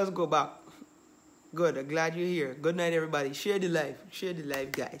 So let's go back. Good, I'm glad you're here. Good night, everybody. Share the live. Share the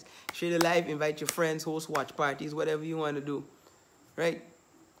live, guys. Share the live, invite your friends, host watch parties, whatever you want to do. Right?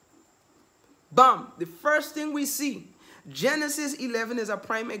 Bam! The first thing we see, Genesis 11 is a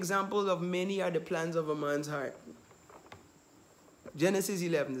prime example of many are the plans of a man's heart. Genesis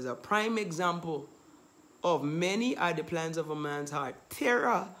 11 is a prime example of many are the plans of a man's heart.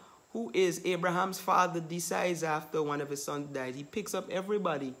 Terah, who is Abraham's father, decides after one of his sons died. He picks up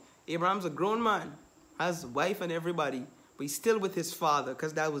everybody. Abraham's a grown man, has a wife and everybody, but he's still with his father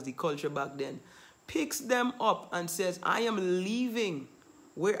because that was the culture back then. Picks them up and says, I am leaving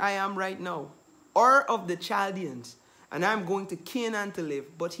where I am right now, Ur of the Chaldeans, and I'm going to Canaan to live.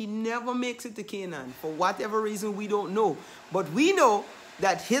 But he never makes it to Canaan for whatever reason we don't know. But we know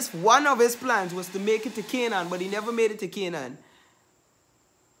that one of his plans was to make it to Canaan, but he never made it to Canaan.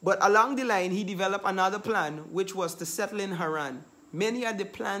 But along the line, he developed another plan, which was to settle in Haran. Many are the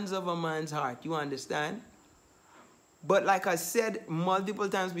plans of a man's heart, you understand? But like I said multiple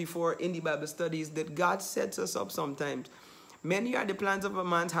times before in the Bible studies, that God sets us up sometimes. Many are the plans of a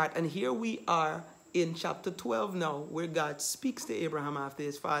man's heart. And here we are in chapter 12 now, where God speaks to Abraham after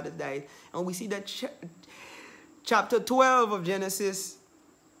his father died. And we see that chapter 12 of Genesis,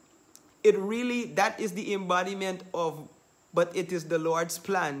 that is the embodiment of, but it is the Lord's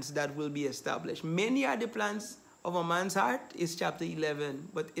plans that will be established. Many are the plans of a man's heart is chapter 11,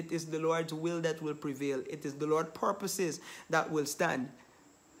 but it is the Lord's will that will prevail. It is the Lord's purposes that will stand.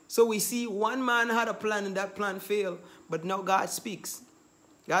 So we see one man had a plan and that plan failed, but now God speaks.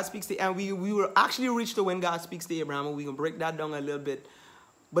 God speaks to, and we will actually reach to when God speaks to Abraham, and we can break that down a little bit.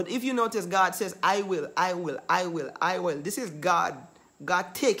 But if you notice, God says, I will, I will, I will, I will. This is God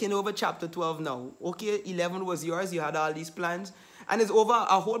taking over chapter 12 now. Okay, 11 was yours. You had all these plans. And it's over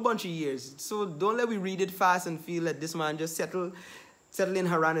a whole bunch of years. So don't let me read it fast and feel that this man just settled in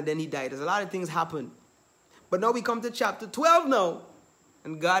Haran and then he died. There's a lot of things happen. But now we come to chapter 12 now.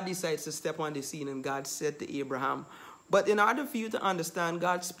 And God decides to step on the scene, and God said to Abraham. But in order for you to understand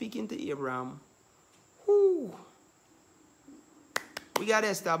God speaking to Abraham, we got to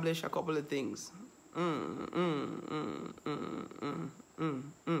establish a couple of things.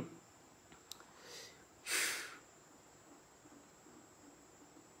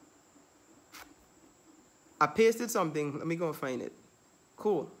 I pasted something. Let me go and find it.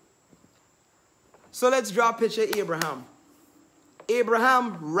 Cool. So let's draw a picture of Abraham.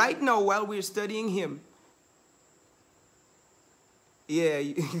 Abraham, right now, while we're studying him. Yeah.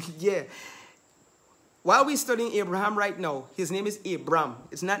 While we're studying Abraham right now, his name is Abram.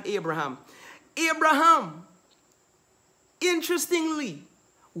 It's not Abraham. Abraham, interestingly,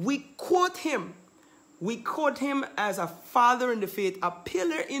 we quote him. We quote him as a father in the faith, a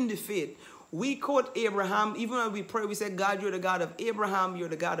pillar in the faith. We quote Abraham, even when we pray, we say, God, you're the God of Abraham, you're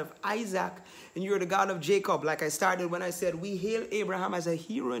the God of Isaac, and you're the God of Jacob. Like I started when I said, we hail Abraham as a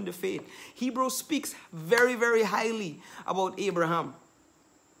hero in the faith. Hebrew speaks very, very highly about Abraham.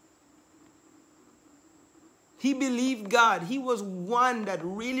 He believed God. He was one that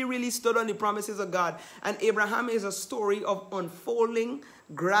really, really stood on the promises of God. And Abraham is a story of unfolding,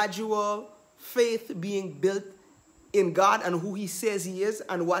 gradual faith being built in God and who he says he is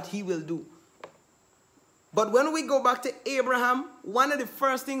and what he will do. But when we go back to Abraham, one of the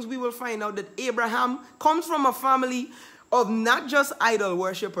first things we will find out that Abraham comes from a family of not just idol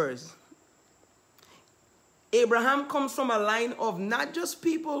worshippers. Abraham comes from a line of not just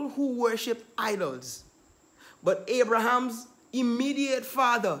people who worship idols, but Abraham's immediate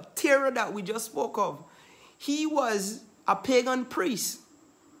father, Terah, that we just spoke of, he was a pagan priest.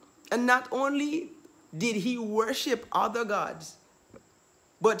 And not only did he worship other gods,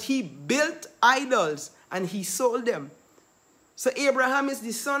 but he built idols and he sold them. So Abraham is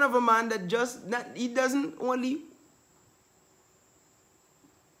the son of a man that he doesn't only,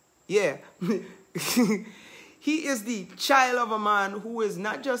 he is the child of a man who is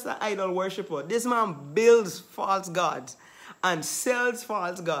not just an idol worshiper. This man builds false gods and sells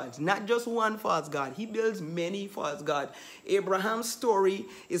false gods. Not just one false god. He builds many false gods. Abraham's story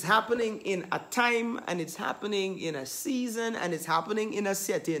is happening in a time, and it's happening in a season, and it's happening in a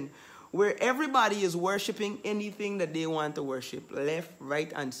setting where everybody is worshiping anything that they want to worship, left,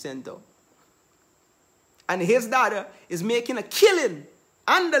 right, and center. And his daughter is making a killing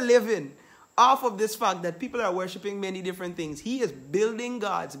and a living off of this fact that people are worshiping many different things. He is building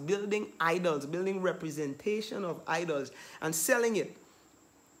gods, building idols, building representation of idols and selling it.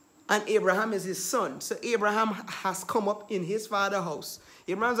 And Abraham is his son. So Abraham has come up in his father's house.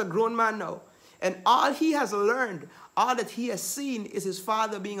 Abraham's a grown man now. And all he has learned, all that he has seen is his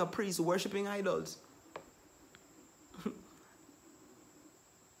father being a priest, worshiping idols.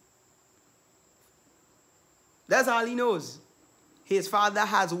 That's all he knows. His father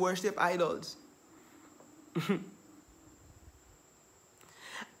has worshipped idols.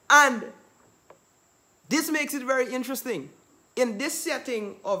 And this makes it very interesting. In this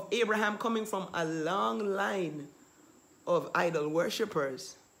setting of Abraham coming from a long line of idol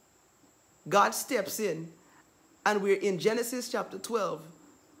worshippers, God steps in, and we're in Genesis chapter 12.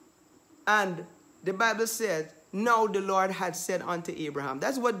 And the Bible said, now the Lord had said unto Abraham.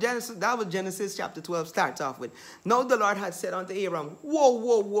 That was Genesis chapter 12 starts off with. Now the Lord had said unto Abraham, whoa,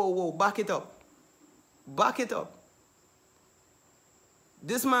 whoa, whoa, whoa, back it up. Back it up.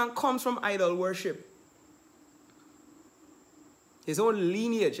 This man comes from idol worship. His own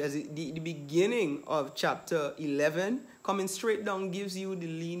lineage, as the beginning of chapter 11, coming straight down, gives you the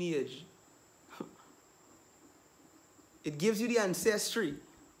lineage. It gives you the ancestry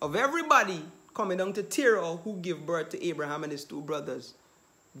of everybody coming down to Terah who gave birth to Abraham and his two brothers.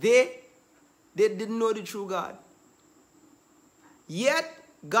 They didn't know the true God. Yet,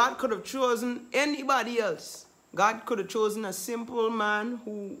 God could have chosen anybody else. God could have chosen a simple man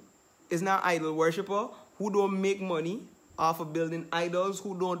who is not idol worshiper, who don't make money off of building idols,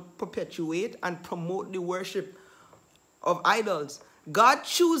 who don't perpetuate and promote the worship of idols. God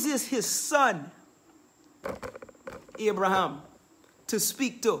chooses his son, Abraham, to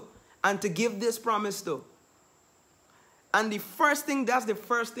speak to and to give this promise to. And that's the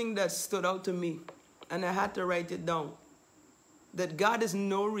first thing that stood out to me. And I had to write it down. That God is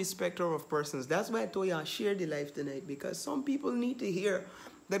no respecter of persons. That's why I told you I'll share the life tonight. Because some people need to hear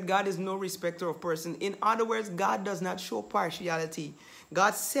that God is no respecter of persons. In other words, God does not show partiality.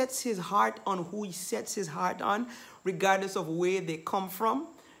 God sets his heart on who he sets his heart on, regardless of where they come from,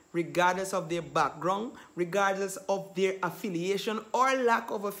 regardless of their background, regardless of their affiliation or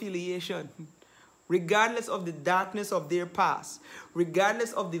lack of affiliation, regardless of the darkness of their past,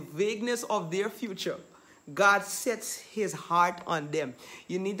 regardless of the vagueness of their future. God sets his heart on them.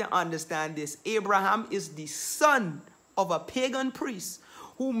 You need to understand this. Abraham is the son of a pagan priest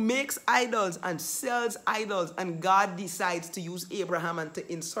who makes idols and sells idols, and God decides to use Abraham and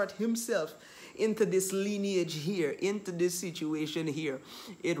to insert himself into this lineage here, into this situation here.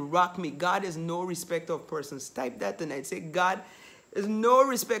 It rocked me. God is no respecter of persons. Type that tonight. Say, God is no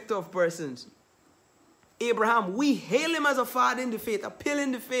respecter of persons. Abraham, we hail him as a father in the faith, a pillar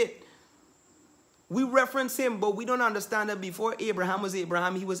in the faith. We reference him, but we don't understand that before Abraham was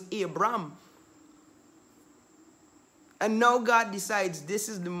Abraham, he was Abram. And now God decides, this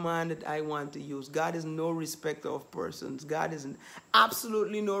is the man that I want to use. God is no respecter of persons. God is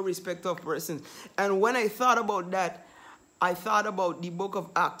absolutely no respecter of persons. And when I thought about that, I thought about the book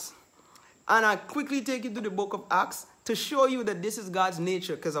of Acts. And I quickly take you to the book of Acts to show you that this is God's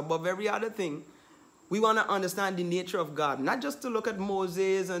nature. Because above every other thing, we want to understand the nature of God. Not just to look at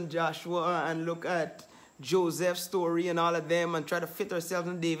Moses and Joshua and look at Joseph's story and all of them and try to fit ourselves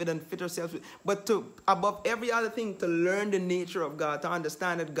in David and fit ourselves with, but to, above every other thing, to learn the nature of God, to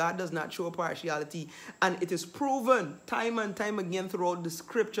understand that God does not show partiality. And it is proven time and time again throughout the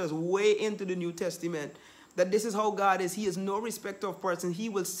scriptures, way into the New Testament, that this is how God is. He is no respecter of person. He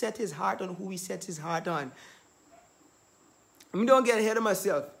will set his heart on who he sets his heart on. Let me don't get ahead of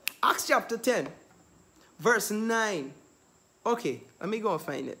myself. Acts chapter 10, verse 9. Okay, let me go and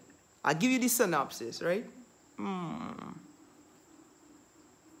find it. I'll give you the synopsis, right?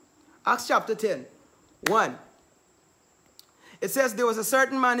 Acts chapter 10, 1. It says, there was a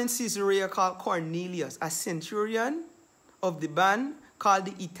certain man in Caesarea called Cornelius, a centurion of the band called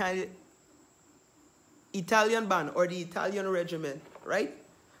the Italian band or the Italian regiment, right?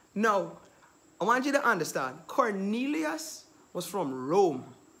 Now, I want you to understand, Cornelius was from Rome,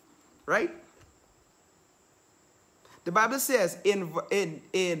 right? The Bible says in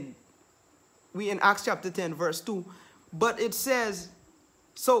Acts chapter 10, verse 2, but it says,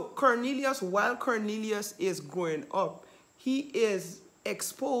 so Cornelius, while Cornelius is growing up, he is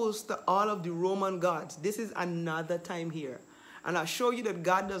exposed to all of the Roman gods. This is another time here. And I'll show you that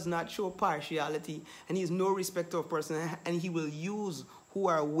God does not show partiality, and he is no respecter of person, and he will use who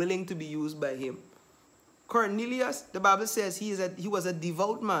are willing to be used by him. Cornelius, the Bible says he was a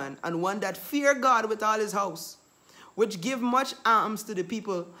devout man, and one that feared God with all his house, which gave much alms to the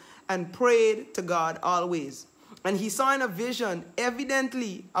people, and prayed to God always. And he saw in a vision,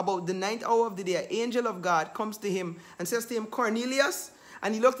 evidently about the 9th hour of the day, an angel of God comes to him and says to him, Cornelius.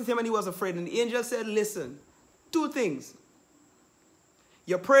 And he looked at him and he was afraid. And the angel said, listen, 2 things.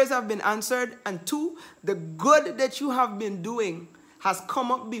 Your prayers have been answered. And 2, the good that you have been doing has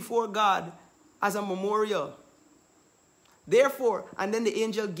come up before God as a memorial. Therefore, and then the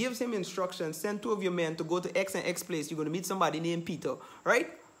angel gives him instructions, send 2 of your men to go to X and X place. You're going to meet somebody named Peter,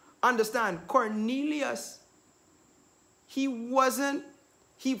 right? Understand, Cornelius,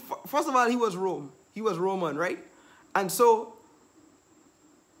 first of all, he was Rome. He was Roman, right? And so,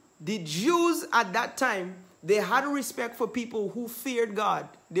 the Jews at that time, they had a respect for people who feared God.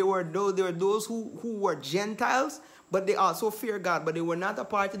 There were those who were Gentiles, but they also feared God, but they were not a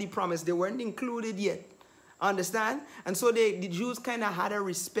part of the promise. They weren't included yet. Understand? And so the Jews kind of had a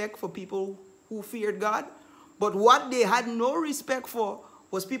respect for people who feared God. But what they had no respect for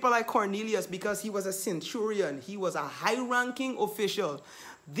was people like Cornelius, because he was a centurion. He was a high-ranking official.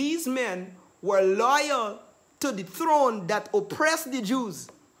 These men were loyal to the throne that oppressed the Jews.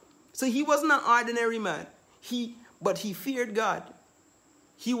 So he wasn't an ordinary man. But he feared God.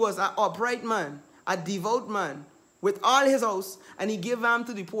 He was an upright man, a devout man, with all his house, and he gave alms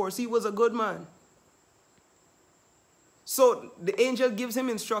to the poor. So he was a good man. So the angel gives him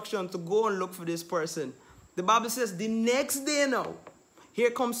instruction to go and look for this person. The Bible says the next day now,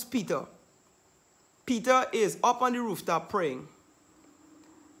 here comes Peter. Peter is up on the rooftop praying.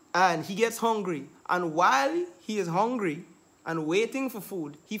 And he gets hungry. And while he is hungry and waiting for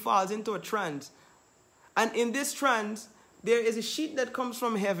food, he falls into a trance. And in this trance, there is a sheet that comes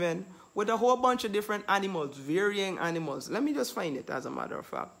from heaven with a whole bunch of different animals, varying animals. Let me just find it, as a matter of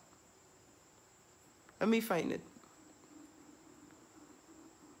fact. Let me find it.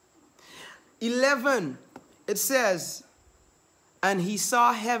 11, it says, and he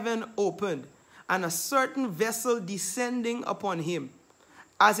saw heaven opened, and a certain vessel descending upon him,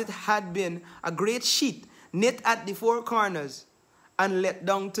 as it had been a great sheet knit at the 4 corners, and let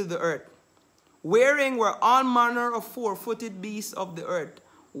down to the earth, wherein were all manner of 4-footed beasts of the earth,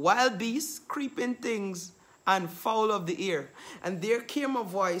 wild beasts, creeping things, and fowl of the air. And there came a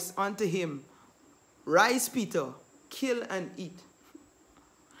voice unto him, Rise, Peter, kill and eat.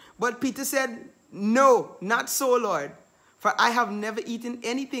 But Peter said, No, not so, Lord, for I have never eaten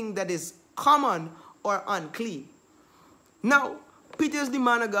anything that is common or unclean. Now, Peter is the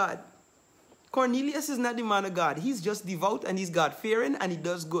man of God. Cornelius is not the man of God. He's just devout and he's God-fearing and he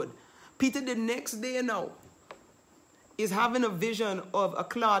does good. Peter, the next day now, is having a vision of a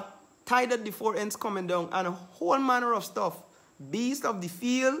cloth tied at the 4 ends coming down and a whole manner of stuff. Beast of the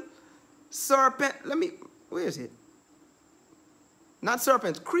field, serpent, where is it? Not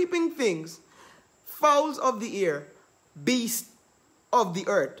serpents, creeping things, fowls of the air, beasts of the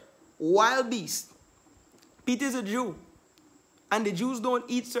earth, wild beasts. Peter is a Jew. And the Jews don't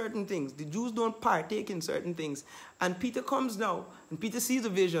eat certain things. The Jews don't partake in certain things. And Peter comes now, and Peter sees a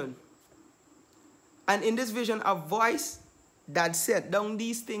vision. And in this vision, a voice that set down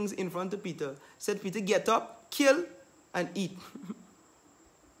these things in front of Peter said, Peter, get up, kill, and eat.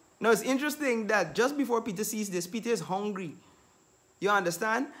 Now, it's interesting that just before Peter sees this, Peter is hungry. You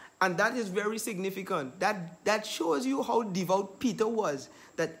understand? And that is very significant. That shows you how devout Peter was.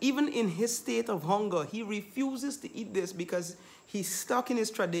 That even in his state of hunger, he refuses to eat this because he's stuck in his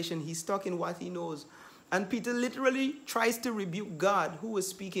tradition. He's stuck in what he knows. And Peter literally tries to rebuke God who was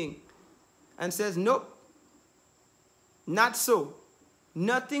speaking and says, nope, not so.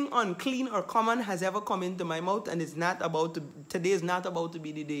 Nothing unclean or common has ever come into my mouth, and today is not about to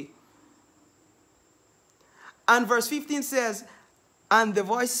be the day. And verse 15 says, and the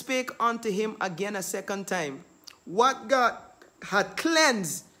voice spake unto him again a second time. What God had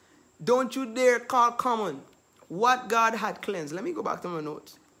cleansed, don't you dare call common. What God had cleansed. Let me go back to my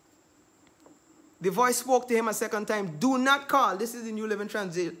notes. The voice spoke to him a second time. Do not call, this is the New Living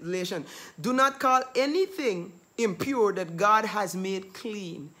Translation. Do not call anything impure that God has made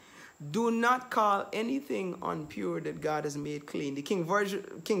clean. Do not call anything impure that God has made clean. The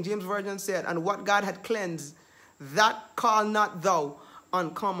King James Version said, and what God had cleansed, that call not thou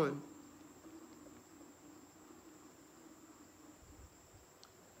uncommon.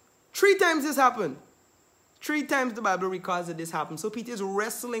 Three times this happened. 3 times the Bible records that this happened. So Peter is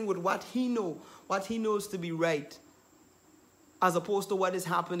wrestling with what he knows to be right, as opposed to what is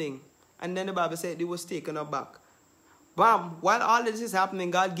happening. And then the Bible said he was taken aback. Bam! While all this is happening,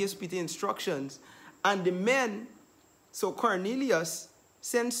 God gives Peter instructions. And the men, so Cornelius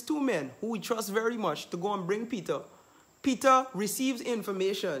sends 2 men who we trust very much to go and bring Peter. Peter receives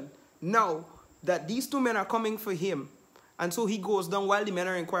information now that these 2 men are coming for him. And so he goes down while the men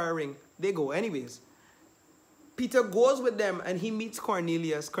are inquiring. They go anyways. Peter goes with them and he meets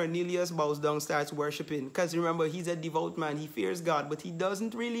Cornelius. Cornelius bows down, starts worshiping. Because remember, he's a devout man. He fears God, but he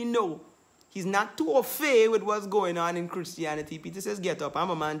doesn't really know. He's not too au fait with what's going on in Christianity. Peter says, get up, I'm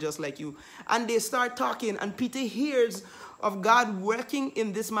a man just like you. And they start talking, and Peter hears of God working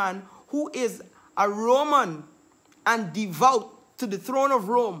in this man who is a Roman and devout to the throne of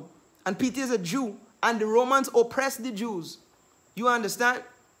Rome. And Peter is a Jew, and the Romans oppress the Jews. You understand?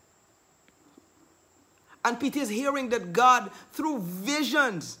 And Peter is hearing that God, through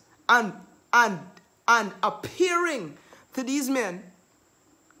visions and appearing to these men,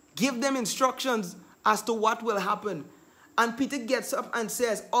 give them instructions as to what will happen. And Peter gets up and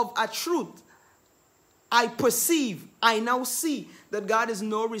says, of a truth, I perceive, I now see that God is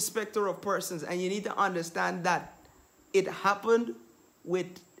no respecter of persons. And you need to understand that it happened with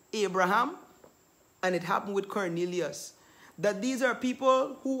Abraham and it happened with Cornelius. That these are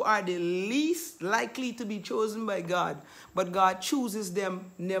people who are the least likely to be chosen by God, but God chooses them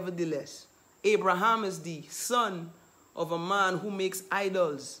nevertheless. Abraham is the son of a man who makes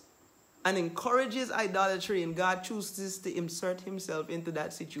idols and encourages idolatry, and God chooses to insert himself into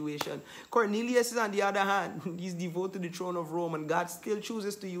that situation. Cornelius is on the other hand, he's devoted to the throne of Rome, and God still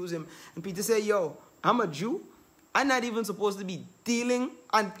chooses to use him. And Peter said, yo, I'm a Jew. I'm not even supposed to be dealing.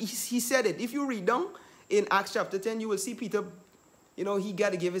 And he said it. If you read down in Acts chapter 10, you will see Peter, you know, he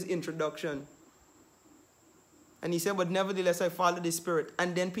got to give his introduction. And he said, but nevertheless, I follow the Spirit.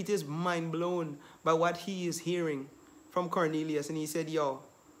 And then Peter's mind blown by what he is hearing from Cornelius. And he said, yo,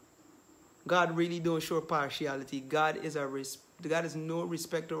 God really don't show partiality. God is no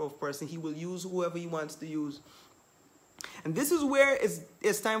respecter of person. He will use whoever he wants to use. And this is where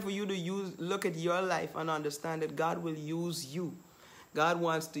it's time for you to look at your life and understand that God will use you. God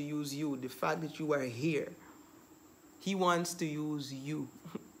wants to use you. The fact that you are here, he wants to use you.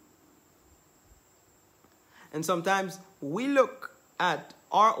 And sometimes we look at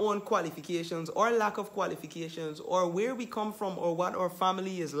our own qualifications or lack of qualifications or where we come from or what our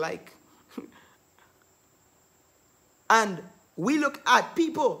family is like. And we look at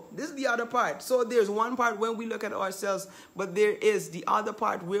people. This is the other part. So there's one part when we look at ourselves, but there is the other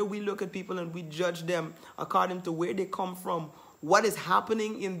part where we look at people and we judge them according to where they come from, what is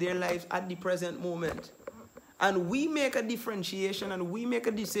happening in their lives at the present moment. And we make a differentiation and we make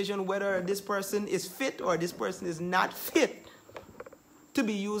a decision whether this person is fit or this person is not fit to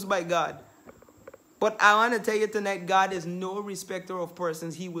be used by God. But I want to tell you tonight, God is no respecter of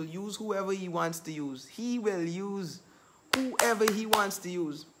persons. He will use whoever he wants to use. He will use whoever he wants to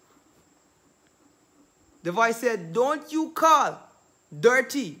use. The voice said, don't you call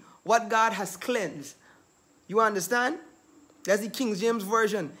dirty what God has cleansed. You understand? That's the King James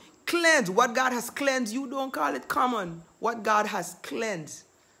Version. Cleanse what God has cleansed. You don't call it common. What God has cleansed.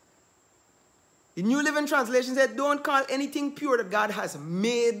 The New Living Translation said, don't call anything pure that God has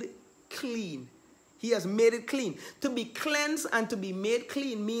made clean. He has made it clean. To be cleansed and to be made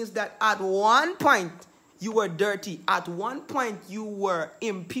clean means that at one point you were dirty. At one point you were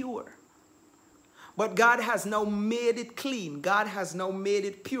impure. But God has now made it clean. God has now made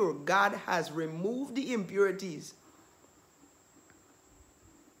it pure. God has removed the impurities.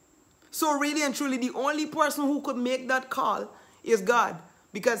 So really and truly, the only person who could make that call is God.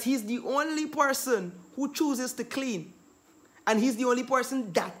 Because he's the only person who chooses to clean. And he's the only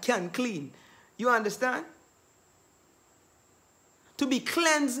person that can clean. You understand? To be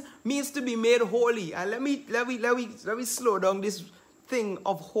cleansed means to be made holy. And let me slow down this thing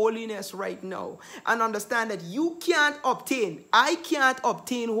of holiness right now. And understand that you can't obtain, I can't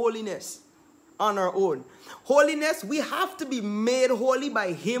obtain holiness on our own. Holiness, we have to be made holy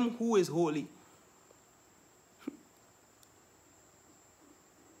by him who is holy.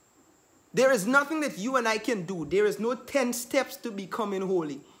 There is nothing that you and I can do. There is no 10 steps to becoming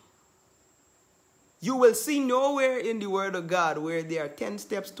holy. You will see nowhere in the Word of God where there are 10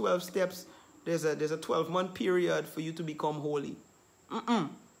 steps, 12 steps. There's a 12-month period for you to become holy.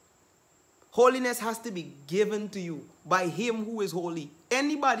 Holiness has to be given to you by him who is holy.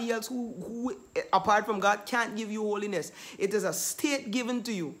 Anybody else who apart from God can't give you holiness. It is a state given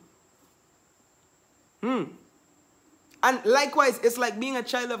to you. And likewise, it's like being a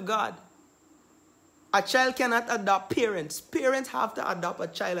child of God. A child cannot adopt parents. Parents have to adopt a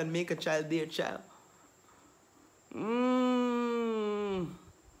child and make a child their child.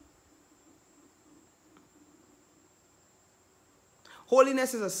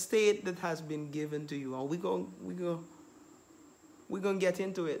 Holiness is a state that has been given to you. And we're going to get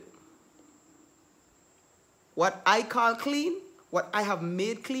into it. What I call clean, what I have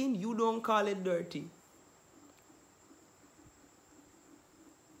made clean, you don't call it dirty.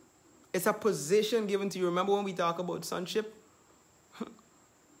 It's a position given to you. Remember when we talk about sonship?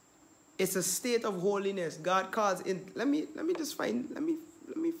 It's a state of holiness. God calls in. Let me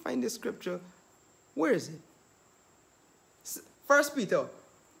find this scripture. Where is it? 1 Peter.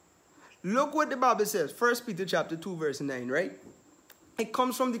 Look what the Bible says. 1 Peter chapter 2 verse 9, right? It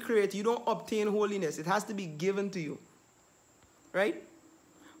comes from the Creator. You don't obtain holiness. It has to be given to you. Right?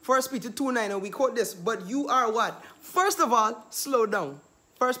 1 Peter 2:9, and we quote this. But you are what? First of all, slow down.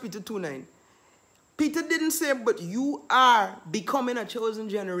 1 Peter 2:9. Peter didn't say, but you are becoming a chosen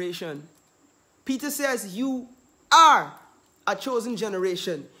generation. Peter says, you are a chosen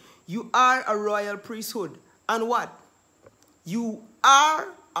generation. You are a royal priesthood. And what? You are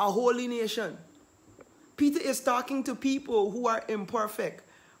a holy nation. Peter is talking to people who are imperfect,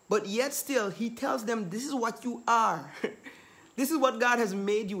 but yet still he tells them, this is what you are. This is what God has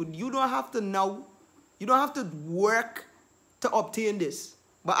made you. You don't have to know. You don't have to work to obtain this.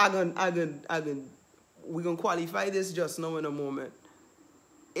 But we're going to qualify this just now in a moment.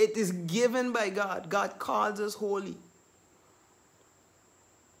 It is given by God. God calls us holy.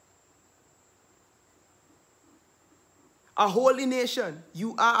 A holy nation.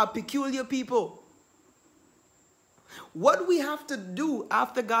 You are a peculiar people. What we have to do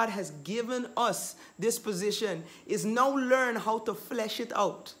after God has given us this position is now learn how to flesh it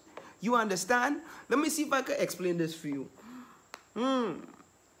out. You understand? Let me see if I can explain this for you.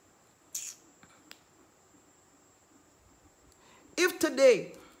 If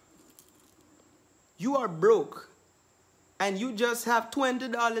today you are broke and you just have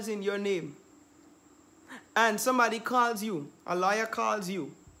 $20 in your name, and somebody calls you, a lawyer calls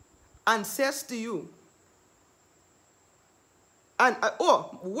you, and says to you, and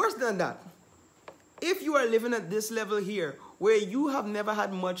worse than that, if you are living at this level here, where you have never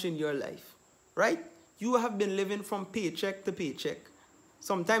had much in your life, right? You have been living from paycheck to paycheck.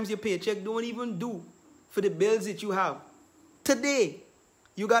 Sometimes your paycheck don't even do for the bills that you have. Today,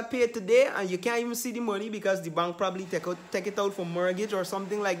 you got paid today and you can't even see the money because the bank probably take it out for mortgage or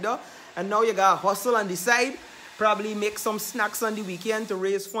something like that. And now you got to hustle on the side, probably make some snacks on the weekend to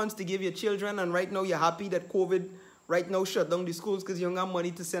raise funds to give your children. And right now you're happy that COVID right now shut down the schools because you don't have money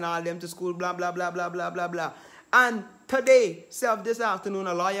to send all them to school, blah, blah, blah, blah, blah, blah, blah. And today, this afternoon,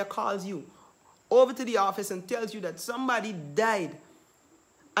 a lawyer calls you over to the office and tells you that somebody died.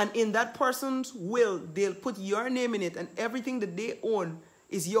 And in that person's will, they'll put your name in it and everything that they own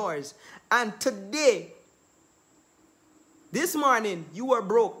is yours. And today, this morning, you are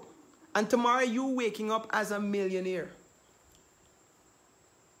broke. And tomorrow, you waking up as a millionaire.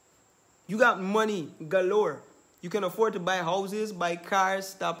 You got money galore. You can afford to buy houses, buy cars,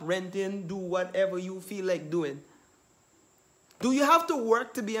 stop renting, do whatever you feel like doing. Do you have to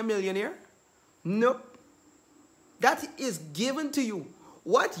work to be a millionaire? Nope. That is given to you.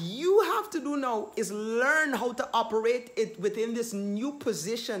 What you have to do now is learn how to operate it within this new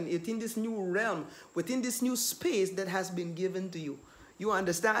position, within this new realm, within this new space that has been given to you. You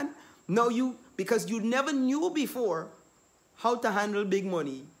understand? Now because you never knew before how to handle big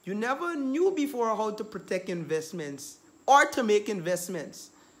money. You never knew before how to protect investments or to make investments.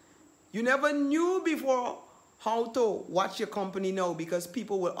 You never knew before how to watch your company now because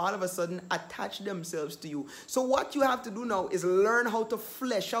people will all of a sudden attach themselves to you. So what you have to do now is learn how to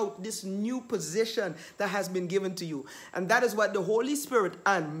flesh out this new position that has been given to you. And that is what the Holy Spirit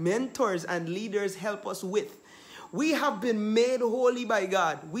and mentors and leaders help us with. We have been made holy by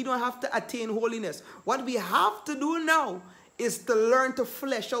God. We don't have to attain holiness. What we have to do now is to learn to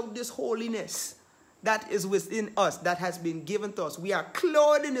flesh out this holiness that is within us, that has been given to us. We are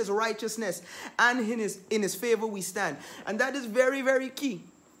clothed in his righteousness, and in his favor we stand. And that is very, very key.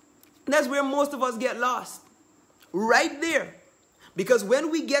 That's where most of us get lost. Right there. Because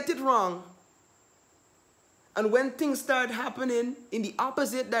when we get it wrong, and when things start happening in the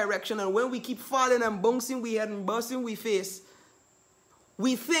opposite direction, and when we keep falling and bouncing we head and busting we face,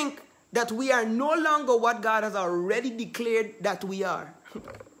 we think that we are no longer what God has already declared that we are.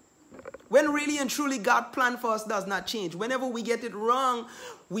 When really and truly God's plan for us does not change. Whenever we get it wrong,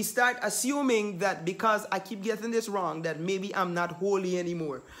 we start assuming that because I keep getting this wrong, that maybe I'm not holy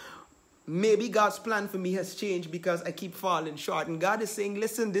anymore. Maybe God's plan for me has changed because I keep falling short. And God is saying,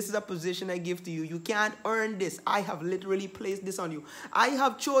 listen, this is a position I give to you. You can't earn this. I have literally placed this on you. I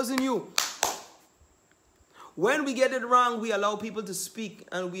have chosen you. When we get it wrong, we allow people to speak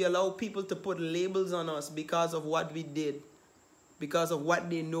and we allow people to put labels on us because of what we did, because of what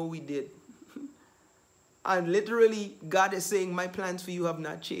they know we did. And literally, God is saying, my plans for you have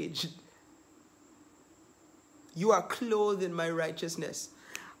not changed. You are clothed in my righteousness.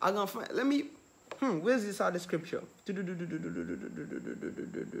 Let me Where's this other scripture?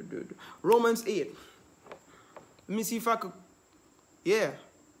 Romans 8. Let me see if I could. Yeah.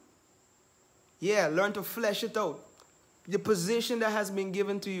 Yeah, learn to flesh it out. The position that has been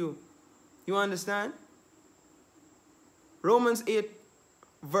given to you. You understand? Romans 8,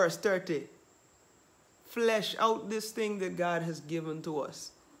 verse 30. Flesh out this thing that God has given to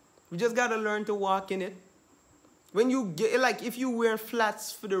us. We just got to learn to walk in it. When you get, like, if you wear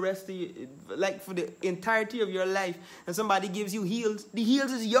flats for the rest of your, like for the entirety of your life, and somebody gives you heels, the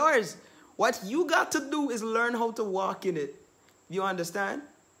heels is yours. What you got to do is learn how to walk in it. You understand?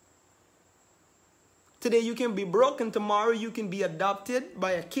 Today you can be broken, tomorrow you can be adopted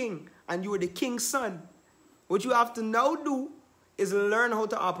by a king, and you are the king's son. What you have to now do is learn how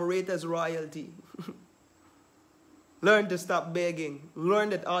to operate as royalty. Learn to stop begging. Learn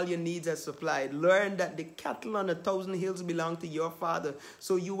that all your needs are supplied. Learn that the cattle on 1,000 hills belong to your Father.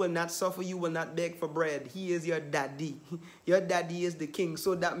 So you will not suffer, you will not beg for bread. He is your daddy. Your daddy is the king.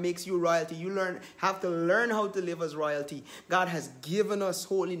 So that makes you royalty. You have to learn how to live as royalty. God has given us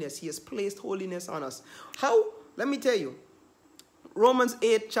holiness. He has placed holiness on us. How? Let me tell you. Romans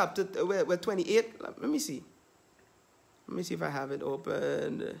 8, chapter 28. Let me see. Let me see if I have it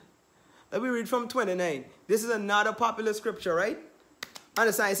open. Let me read from 29. This is another popular scripture, right?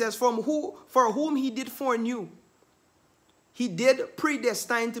 Understand? It says, for whom he did foreknew, he did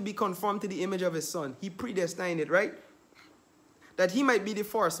predestine to be conformed to the image of his son. He predestined it, right? That he might be the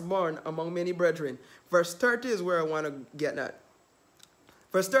firstborn among many brethren. Verse 30 is where I want to get at.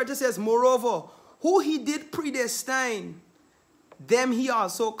 Verse 30 says, moreover, who he did predestine, them he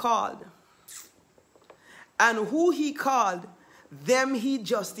also called. And who he called, them he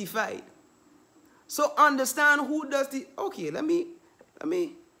justified. So understand who does the... Okay, let me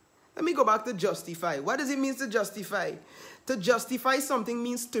go back to justify. What does it mean to justify? To justify something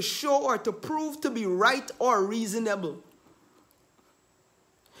means to show or to prove to be right or reasonable.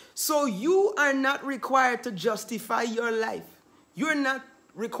 So you are not required to justify your life. You're not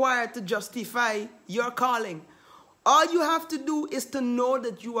required to justify your calling. All you have to do is to know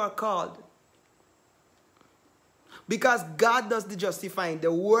that you are called. Because God does the justifying.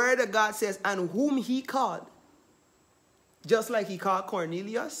 The word of God says, and whom he called. Just like he called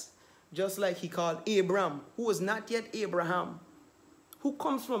Cornelius. Just like he called Abraham, who was not yet Abraham. Who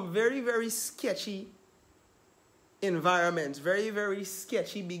comes from very, very sketchy environments. Very, very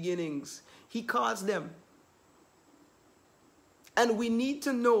sketchy beginnings. He calls them. And we need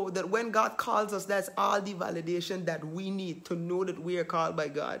to know that when God calls us, that's all the validation that we need to know that we are called by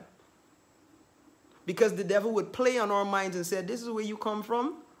God. Because the devil would play on our minds and say, this is where you come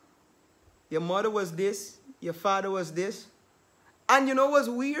from. Your mother was this. Your father was this. And you know what's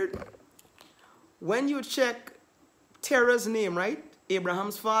weird? When you check Terah's name, right?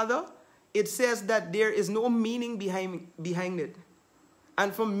 Abraham's father, it says that there is no meaning behind it.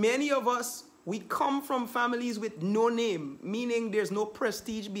 And for many of us, we come from families with no name, meaning there's no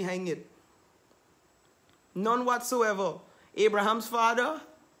prestige behind it. None whatsoever. Abraham's father,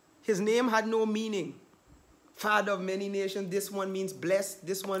 his name had no meaning. Father of many nations. This one means blessed.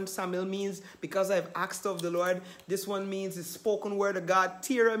 This one, Samuel, means because I've asked of the Lord. This one means the spoken word of God.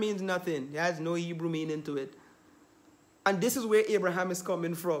 Terah means nothing. It has no Hebrew meaning to it. And this is where Abraham is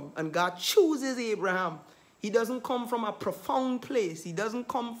coming from. And God chooses Abraham. He doesn't come from a profound place. He doesn't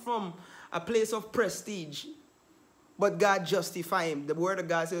come from a place of prestige. But God justified him. The word of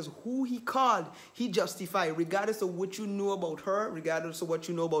God says, who he called, he justified. Regardless of what you know about her, regardless of what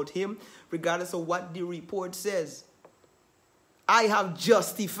you know about him, regardless of what the report says. I have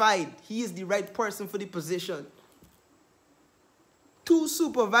justified. He is the right person for the position. Two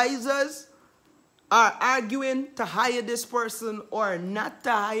supervisors are arguing to hire this person or not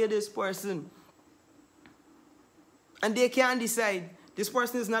to hire this person. And they can't decide. This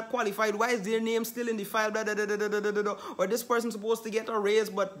person is not qualified. Why is their name still in the file? Blah, blah, blah, blah, blah, blah, blah. Or this person's supposed to get a raise,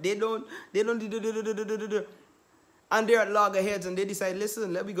 but they don't. And they're at loggerheads, and they decide,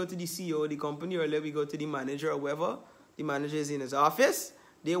 listen, let me go to the CEO of the company, or let me go to the manager or whoever. The manager is in his office.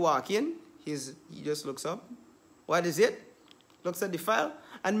 They walk in. He just looks up. What is it? Looks at the file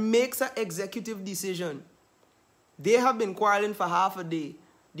and makes an executive decision. They have been quarreling for half a day.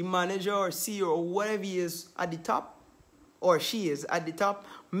 The manager or CEO or whatever he is at the top, or she is at the top,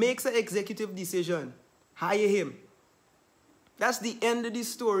 makes an executive decision. Hire him. That's the end of the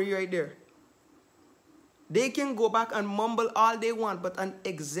story right there. They can go back and mumble all they want, but an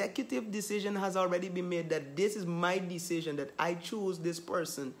executive decision has already been made that this is my decision, that I choose this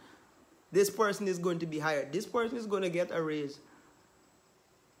person. This person is going to be hired. This person is going to get a raise.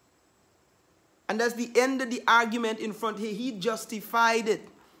 And that's the end of the argument in front here. He justified it.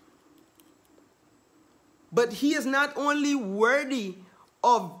 But he is not only worthy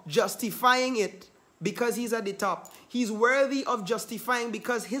of justifying it because he's at the top. He's worthy of justifying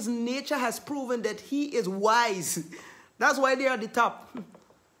because his nature has proven that he is wise. That's why they're at the top.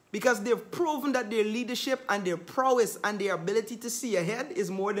 Because they've proven that their leadership and their prowess and their ability to see ahead is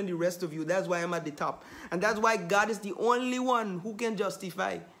more than the rest of you. That's why I'm at the top. And that's why God is the only one who can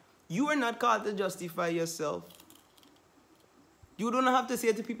justify. You are not called to justify yourself. You don't have to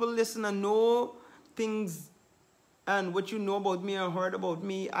say to people, listen, I know things and what you know about me and heard about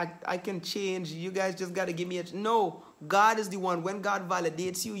me, I can change. You guys just got to give me a... No, God is the one. When God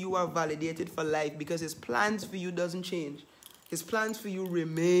validates you, you are validated for life because his plans for you doesn't change. His plans for you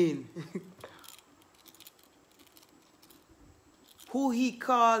remain. Who he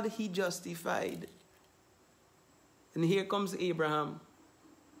called, he justified. And here comes Abraham.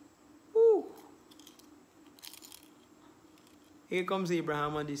 Woo. Here comes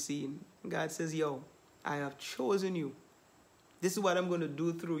Abraham on the scene. God says, yo, I have chosen you. This is what I'm going to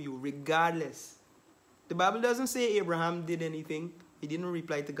do through you, regardless. The Bible doesn't say Abraham did anything. He didn't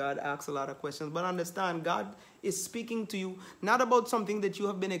reply to God, ask a lot of questions. But understand, God is speaking to you, not about something that you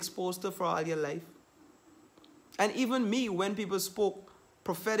have been exposed to for all your life. And even me, when people spoke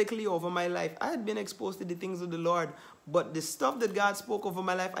prophetically over my life, I had been exposed to the things of the Lord. But the stuff that God spoke over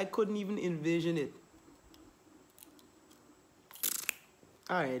my life, I couldn't even envision it.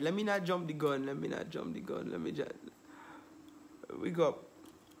 All right, let me not jump the gun. Let me not jump the gun. Let me just... We go.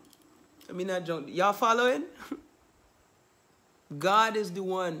 Let me not jump. Y'all following? God is the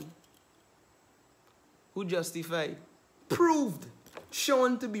one who justified, proved,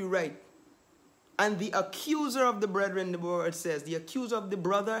 shown to be right. And the accuser of the brethren, the word says, the accuser of the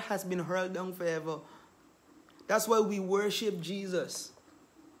brother has been hurled down forever. That's why we worship Jesus.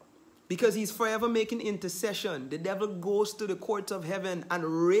 Because he's forever making intercession. The devil goes to the courts of heaven and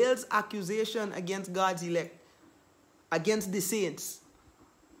rails accusation against God's elect, against the saints.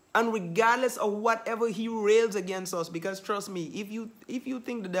 And regardless of whatever he rails against us, because trust me, if you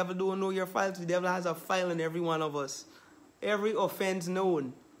think the devil don't know your files, the devil has a file in every one of us. Every offense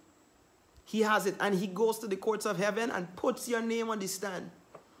known. He has it. And he goes to the courts of heaven and puts your name on the stand.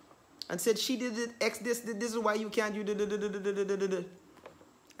 And said, she did it, X this is why you can't do.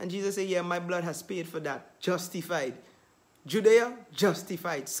 And Jesus said, yeah, my blood has paid for that. Justified. Judea,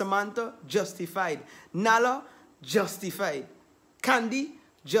 justified. Samantha, justified. Nala, justified. Candy,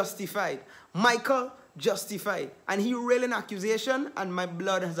 justified. Michael, justified. And he railed an accusation, and my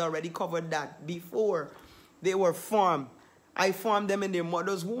blood has already covered that. Before they were formed, I formed them in their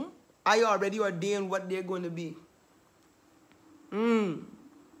mother's womb. I already ordained what they're going to be.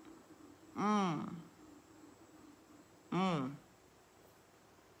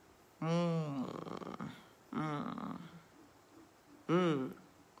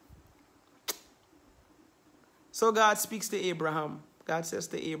 So God speaks to Abraham. God says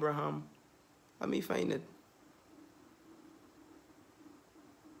to Abraham, let me find it.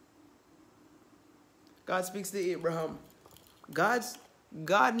 God speaks to Abraham.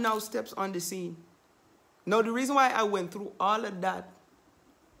 God now steps on the scene. Now, the reason why I went through all of that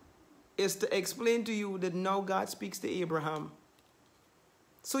is to explain to you that now God speaks to Abraham.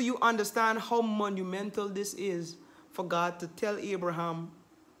 So you understand how monumental this is for God to tell Abraham,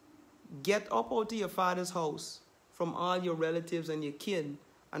 get up out of your father's house from all your relatives and your kin,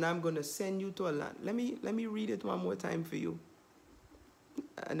 and I'm going to send you to a land. Let me read it one more time for you.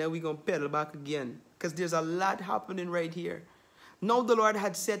 And then we're going to pedal back again, because there's a lot happening right here. Now the Lord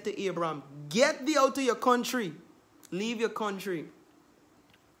had said to Abraham, get thee out of your country. Leave your country.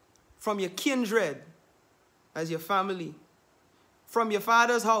 From your kindred, as your family. From your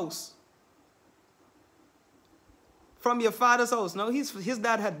father's house. From your father's house. Now his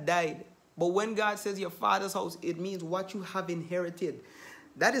dad had died. But when God says your father's house, it means what you have inherited.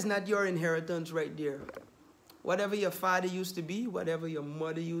 That is not your inheritance right there. Whatever your father used to be, whatever your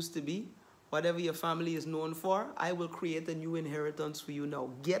mother used to be, whatever your family is known for, I will create a new inheritance for you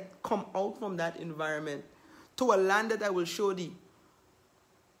now. Come out from that environment to a land that I will show thee.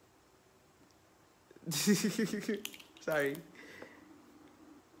 Sorry.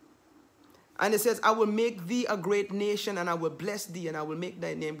 And it says, I will make thee a great nation, and I will bless thee, and I will make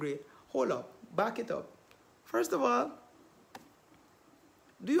thy name great. Hold up. Back it up. First of all,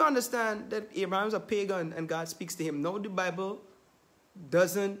 do you understand that Abraham's a pagan and God speaks to him? No, the Bible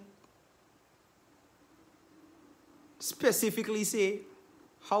doesn't specifically say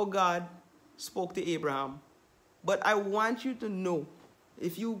how God spoke to Abraham. But I want you to know,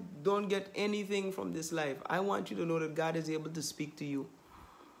 if you don't get anything from this life, I want you to know that God is able to speak to you.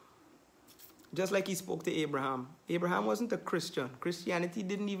 Just like he spoke to Abraham. Abraham wasn't a Christian. Christianity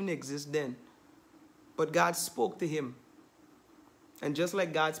didn't even exist then. But God spoke to him. And just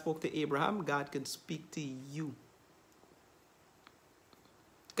like God spoke to Abraham, God can speak to you.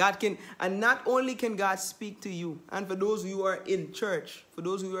 God can, and not only can God speak to you, and for those who are in church, for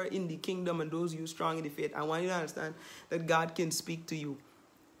those who are in the kingdom and those who are strong in the faith, I want you to understand that God can speak to you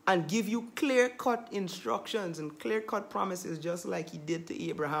and give you clear-cut instructions and clear-cut promises just like he did to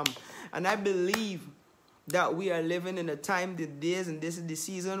Abraham. And I believe that we are living in a time, the days, and this is the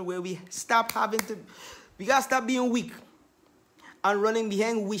season where we gotta stop being weak and running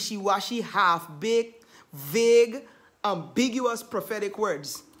behind wishy-washy, half-baked, vague, ambiguous prophetic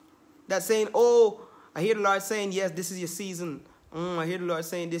words. That's saying, oh, I hear the Lord saying, yes, this is your season. I hear the Lord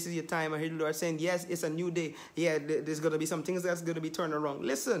saying, this is your time. I hear the Lord saying, yes, it's a new day. Yeah, there's going to be some things that's going to be turned around.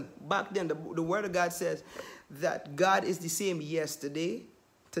 Listen, back then, the word of God says that God is the same yesterday,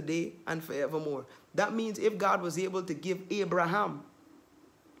 today, and forevermore. That means if God was able to give Abraham,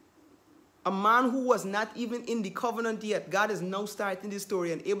 a man who was not even in the covenant yet, God is now starting this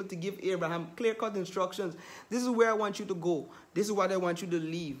story and able to give Abraham clear-cut instructions. This is where I want you to go. This is what I want you to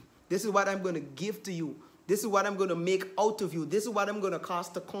leave. This is what I'm going to give to you. This is what I'm going to make out of you. This is what I'm going to cause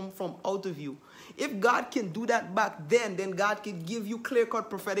to come from out of you. If God can do that back then God can give you clear-cut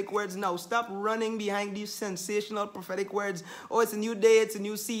prophetic words now. Stop running behind these sensational prophetic words. Oh, it's a new day, it's a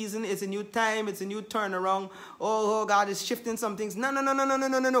new season, it's a new time, it's a new turnaround. Oh, God is shifting some things.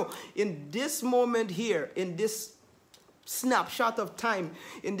 No. In this moment here, in this snapshot of time,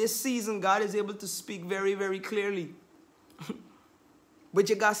 in this season, God is able to speak very, very clearly. But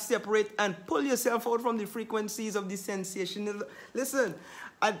you got to separate and pull yourself out from the frequencies of the sensational. Listen,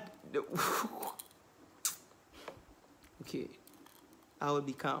 okay, I will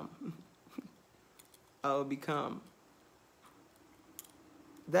be calm. I will be calm.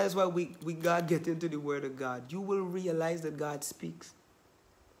 That is why we got to get into the Word of God. You will realize that God speaks.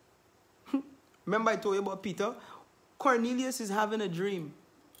 Remember I told you about Peter? Cornelius is having a dream.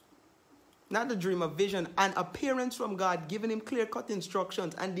 Not a dream, a vision, an appearance from God, giving him clear-cut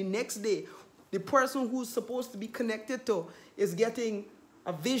instructions. And the next day, the person who's supposed to be connected to is getting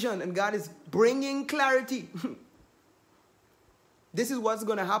a vision, and God is bringing clarity. This is what's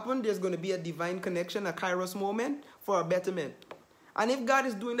going to happen. There's going to be a divine connection, a kairos moment for a betterment. And if God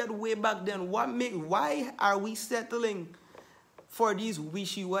is doing that way back then, why are we settling for these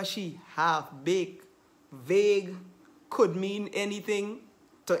wishy-washy, half-baked, vague, could mean anything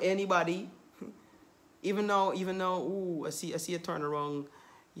to anybody? Even though, ooh, I see a turnaround.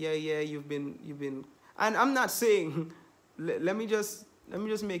 Yeah, you've been, and I'm not saying, let me just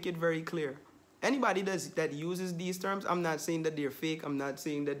make it very clear. Anybody that uses these terms, I'm not saying that they're fake. I'm not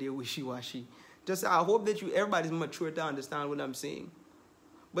saying that they're wishy-washy. Just, I hope that everybody's mature to understand what I'm saying.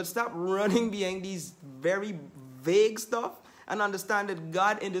 But stop running behind these very vague stuff and understand that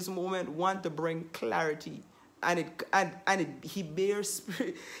God in this moment wants to bring clarity. He bears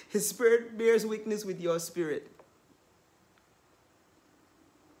spirit. His spirit bears witness with your spirit.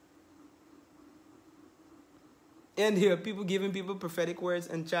 And here, people giving people prophetic words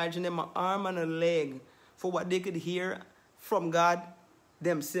and charging them an arm and a leg for what they could hear from God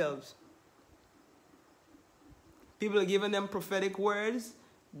themselves. People are giving them prophetic words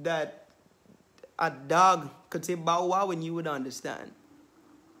that a dog could say bow wow and you would understand.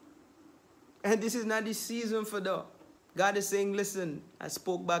 And this is not the season for that. God is saying, listen, I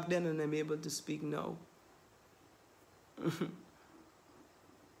spoke back then and I'm able to speak now.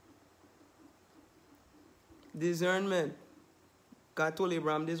 Discernment. God told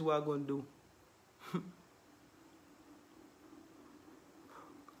Abraham, this is what I'm going to do.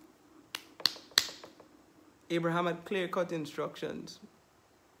 Abraham had clear-cut instructions.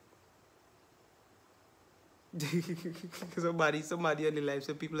 somebody in the life,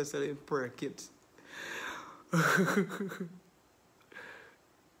 so people are selling prayer kits.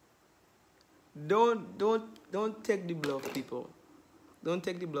 Don't take the bluff, people. Don't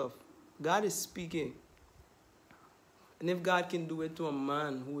take the bluff. God is speaking. And if God can do it to a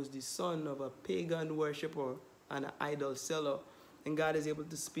man who is the son of a pagan worshiper and an idol seller, and God is able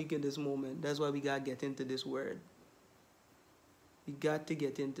to speak in this moment, that's why we got to get into this word. We got to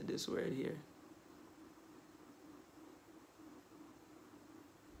get into this word here.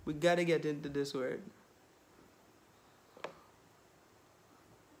 We got to get into this word.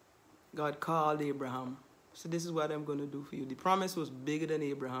 God called Abraham. So this is what I'm going to do for you. The promise was bigger than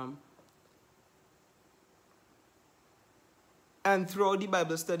Abraham. And throughout the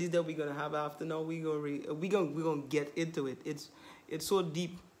Bible studies that we're going to have after now, we're going to get into it. It's so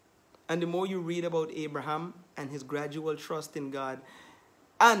deep. And the more you read about Abraham and his gradual trust in God,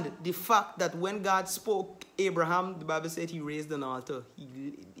 And the fact that when God spoke Abraham, the Bible said he raised an altar.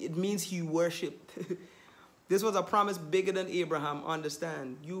 It means he worshipped. This was a promise bigger than Abraham.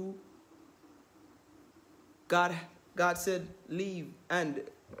 Understand? God said, leave. And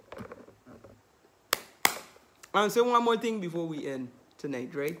I'll say one more thing before we end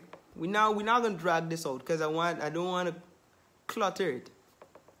tonight, right? We're not gonna drag this out because I don't want to clutter it.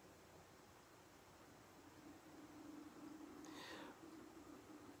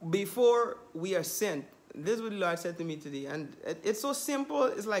 Before we are sent, this is what the Lord said to me today, and it's so simple.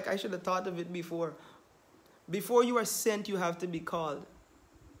 It's like I should have thought of it before. Before you are sent, you have to be called.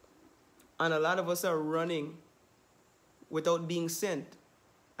 And a lot of us are running without being sent.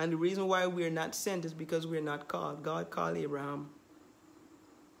 And the reason why we're not sent is because we're not called. God called Abraham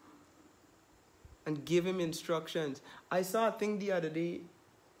and give him instructions. I saw a thing the other day,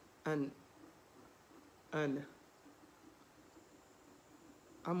 and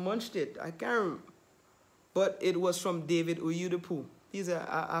I munched it. I can't remember. But it was from David Oyedepo. He's an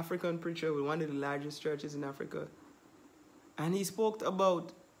African preacher with one of the largest churches in Africa. And he spoke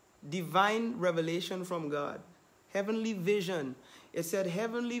about divine revelation from God. Heavenly vision. It said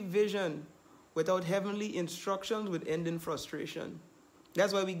heavenly vision without heavenly instructions would end in frustration.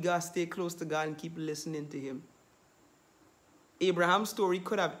 That's why we gotta stay close to God and keep listening to him. Abraham's story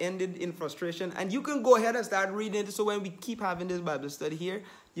could have ended in frustration. And you can go ahead and start reading it. So when we keep having this Bible study here,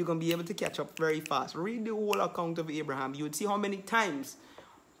 you're going to be able to catch up very fast. Read the whole account of Abraham. You would see how many times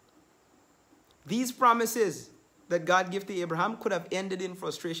these promises that God gave to Abraham could have ended in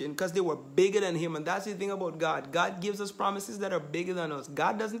frustration because they were bigger than him. And that's the thing about God. God gives us promises that are bigger than us.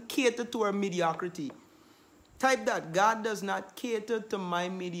 God doesn't cater to our mediocrity. Type that. God does not cater to my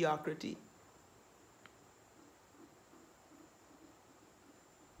mediocrity.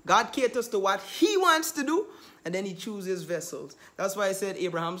 God caters to what he wants to do, and then he chooses vessels. That's why I said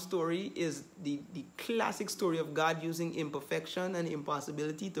Abraham's story is the classic story of God using imperfection and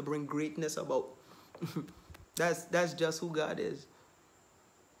impossibility to bring greatness about. That's just who God is.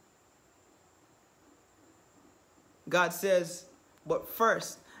 God says, but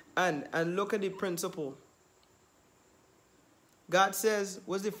first, and look at the principle. God says,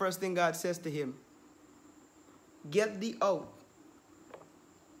 what's the first thing God says to him? Get thee out.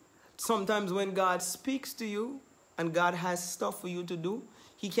 Sometimes when God speaks to you and God has stuff for you to do,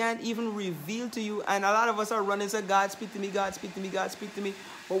 he can't even reveal to you. And a lot of us are running and say, God, speak to me, God, speak to me, God, speak to me.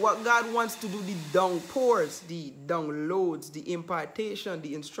 But what God wants to do, the downpours, the downloads, the impartation,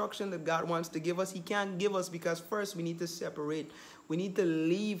 the instruction that God wants to give us, he can't give us because first we need to separate. We need to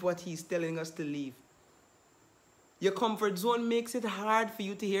leave what he's telling us to leave. Your comfort zone makes it hard for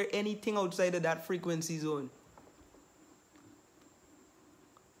you to hear anything outside of that frequency zone.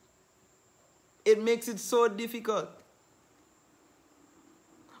 It makes it so difficult.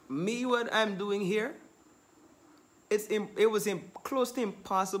 Me, what I'm doing here, it was close to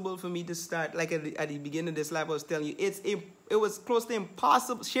impossible for me to start. Like at the beginning of this life, I was telling you, it was close to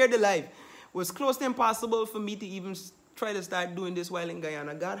impossible. Share the life. It was close to impossible for me to even try to start doing this while in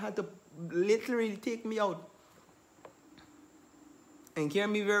Guyana. God had to literally take me out and carry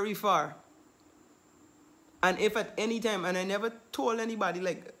me very far. And if at any time, and I never told anybody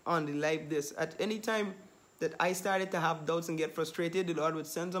like on the live this, at any time that I started to have doubts and get frustrated, the Lord would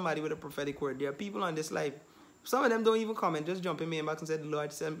send somebody with a prophetic word. There are people on this live, some of them don't even comment, just jump in my inbox and say, the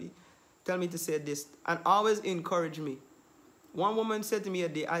Lord tell me to say this, and always encourage me. One woman said to me a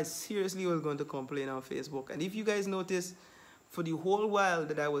day, I seriously was going to complain on Facebook. And if you guys notice, for the whole while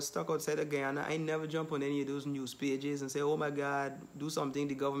that I was stuck outside of Guyana, I never jump on any of those news pages and say, oh my God, do something.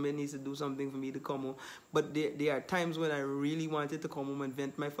 The government needs to do something for me to come home. But there are times when I really wanted to come home and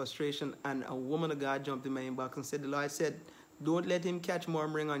vent my frustration. And a woman of God jumped in my inbox and said, the Lord said, don't let him catch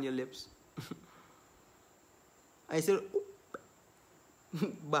murmuring on your lips. I said,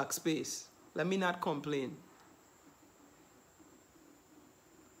 backspace. Let me not complain.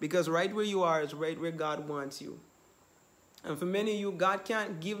 Because right where you are is right where God wants you. And for many of you, God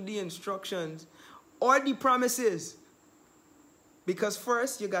can't give the instructions or the promises. Because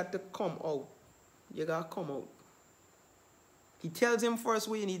first, you got to come out. You got to come out. He tells him first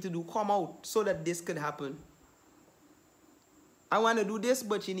what you need to do, come out, so that this could happen. I want to do this,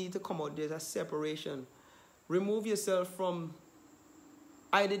 but you need to come out. There's a separation. Remove yourself from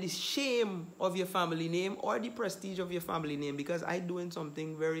either the shame of your family name or the prestige of your family name. Because I'm doing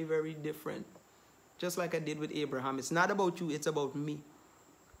something very, very different. Just like I did with Abraham. It's not about you, it's about me.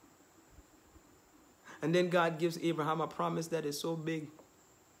 And then God gives Abraham a promise that is so big.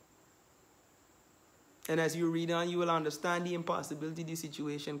 And as you read on, you will understand the impossibility of the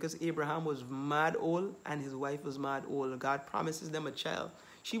situation, because Abraham was mad old and his wife was mad old. God promises them a child.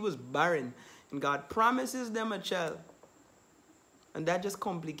 She was barren, and God promises them a child. And that just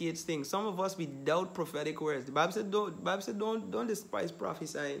complicates things. Some of us, we doubt prophetic words. The Bible said don't despise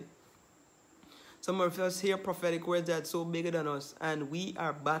prophesying. Some of us hear prophetic words that are so bigger than us, and we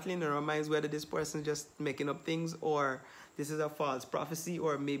are battling in our minds whether this person is just making up things, or this is a false prophecy,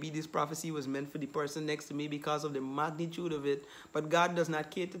 or maybe this prophecy was meant for the person next to me because of the magnitude of it. But God does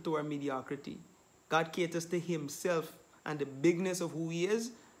not cater to our mediocrity. God caters to himself and the bigness of who he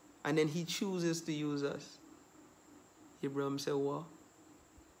is, and then he chooses to use us. Abraham said, well,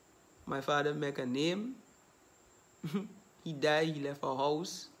 my father make a name. He died, he left a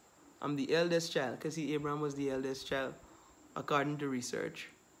house. I'm the eldest child, because Abraham was the eldest child, according to research.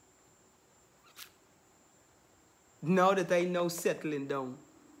 Now that I know settling down,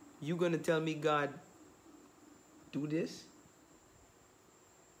 you going to tell me, God, do this?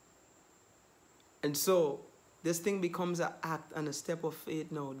 And so, this thing becomes an act and a step of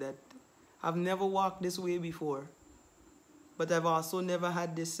faith now, that I've never walked this way before. But I've also never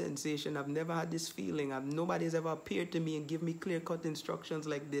had this sensation. I've never had this feeling. Nobody's ever appeared to me and give me clear-cut instructions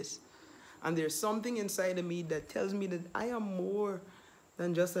like this. And there's something inside of me that tells me that I am more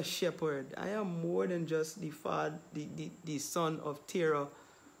than just a shepherd. I am more than just the son of Terah,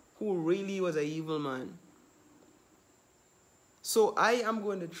 who really was an evil man. So I am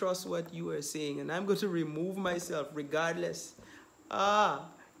going to trust what you are saying, and I'm going to remove myself regardless.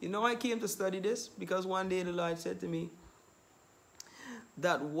 You know, I came to study this because one day the Lord said to me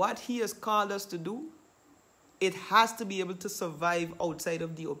that what he has called us to do, it has to be able to survive outside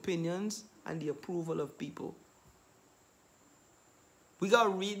of the opinions and the approval of people. We got to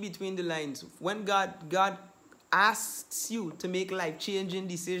read between the lines. When God asks you to make life-changing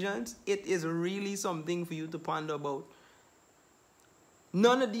decisions, it is really something for you to ponder about.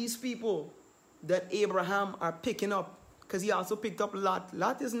 None of these people that Abraham are picking up, because he also picked up Lot.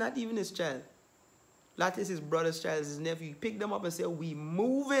 Lot is not even his child. Lot is his brother's child, his nephew. He picked them up and said, we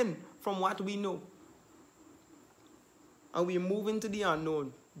moving from what we know. And we're moving to the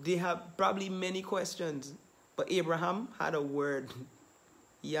unknown. They have probably many questions. But Abraham had a word.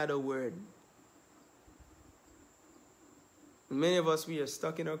 He had a word. Many of us, we are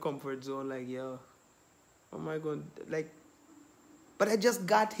stuck in our comfort zone, like, yo, how am I going to, like, but I just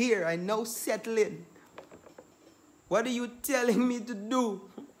got here. I now settle in. What are you telling me to do?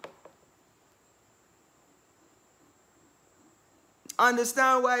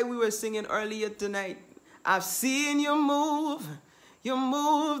 Understand why we were singing earlier tonight. I've seen you move. You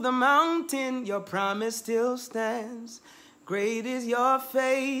move the mountain. Your promise still stands. Great is your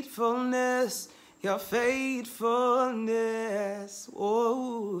faithfulness. Your faithfulness.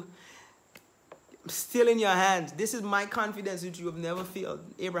 Oh, I'm still in your hands. This is my confidence which you have never felt.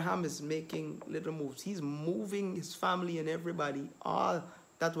 Abraham is making little moves. He's moving his family and everybody, all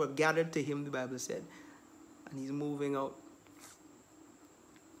that were gathered to him, the Bible said. And he's moving out.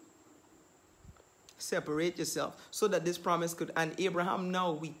 Separate yourself so that this promise could, and Abraham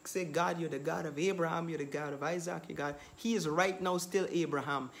now, we say, God, you're the God of Abraham, you're the God of Isaac, you're God. He is right now still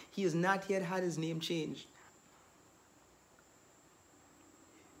Abraham. He has not yet had his name changed.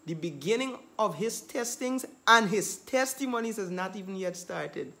 The beginning of his testings and his testimonies has not even yet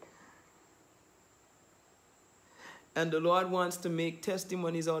started. And the Lord wants to make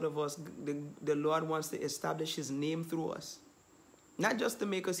testimonies out of us. The Lord wants to establish his name through us. Not just to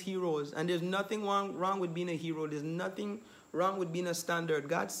make us heroes. And there's nothing wrong with being a hero. There's nothing wrong with being a standard.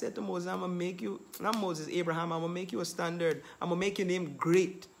 God said to Moses, I'm going to make you, not Moses, Abraham, I'm going to make you a standard. I'm going to make your name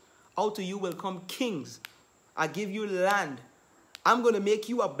great. Out of you will come kings. I give you land. I'm going to make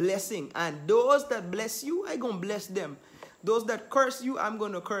you a blessing. And those that bless you, I'm going to bless them. Those that curse you, I'm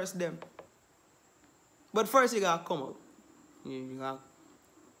going to curse them. But first, you got to come out. You got to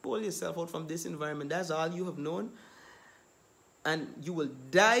pull yourself out from this environment. That's all you have known. And you will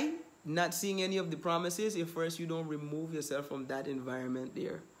die not seeing any of the promises if first you don't remove yourself from that environment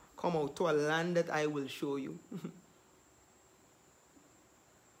there. Come out to a land that I will show you.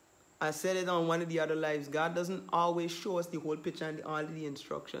 I said it on one of the other lives. God doesn't always show us the whole picture and all the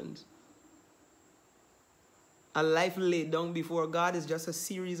instructions. A life laid down before God is just a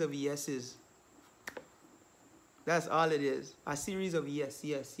series of yeses. That's all it is. A series of yes,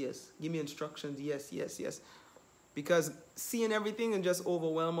 yes, yes. Give me instructions. Yes, yes, yes. Because seeing everything and just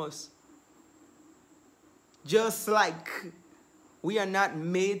overwhelm us. Just like we are not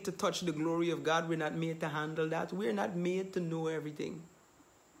made to touch the glory of God. We're not made to handle that. We're not made to know everything.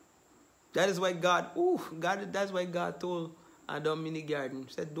 That is why that's why God told Adam in the garden,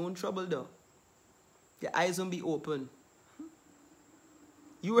 said, don't trouble thou. Your eyes won't be open.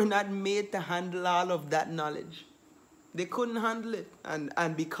 You were not made to handle all of that knowledge. They couldn't handle it.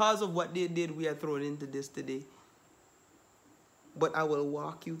 And because of what they did, we are thrown into this today. But I will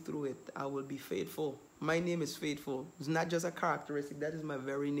walk you through it. I will be faithful. My name is faithful. It's not just a characteristic. That is my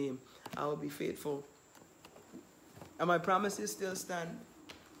very name. I will be faithful. And my promises still stand.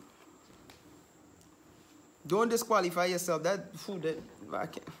 Don't disqualify yourself. That food,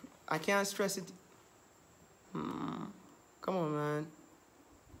 I can't stress it. Come on, man.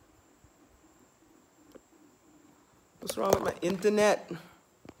 What's wrong with my internet?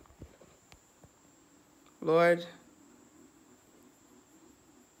 Lord.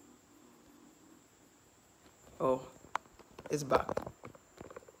 Oh, it's back.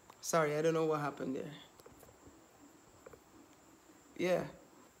 Sorry, I don't know what happened there. Yeah.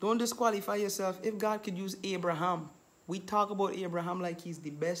 Don't disqualify yourself. If God could use Abraham, we talk about Abraham like he's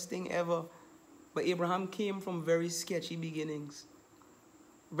the best thing ever. But Abraham came from very sketchy beginnings.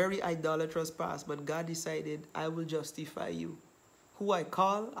 Very idolatrous past. But God decided, I will justify you. Who I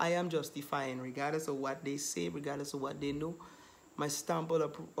call, I am justifying. Regardless of what they say, regardless of what they know. My stamp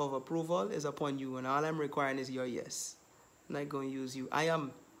of approval is upon you. And all I'm requiring is your yes. I'm not going to use you. I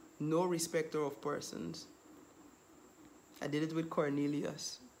am no respecter of persons. I did it with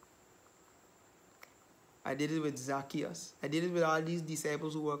Cornelius. I did it with Zacchaeus. I did it with all these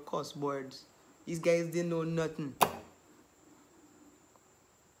disciples who were cuss words. These guys didn't know nothing.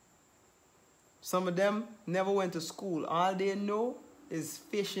 Some of them never went to school. All they know is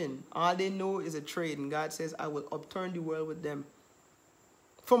fishing. All they know is a trade. And God says, I will upturn the world with them.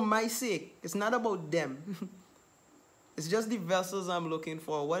 For my sake. It's not about them. It's just the vessels I'm looking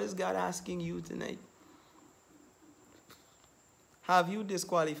for. What is God asking you tonight? Have you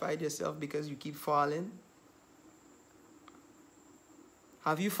disqualified yourself because you keep falling?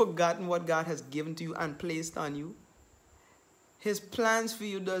 Have you forgotten what God has given to you and placed on you? His plans for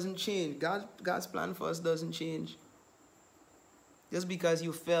you doesn't change. God's plan for us doesn't change. Just because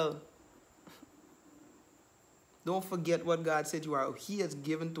you fell. Don't forget what God said you are. He has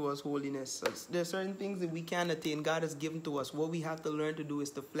given to us holiness. So there are certain things that we can't attain. God has given to us. What we have to learn to do is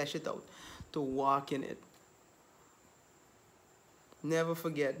to flesh it out. To walk in it. Never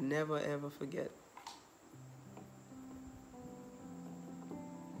forget. Never ever forget.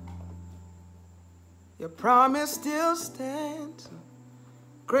 Your promise still stands.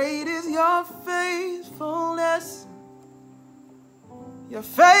 Great is your faithfulness. Your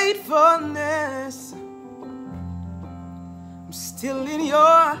faithfulness. I'm still in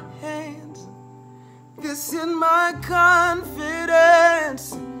your hands. This is my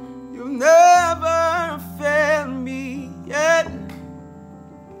confidence. You've never failed me yet.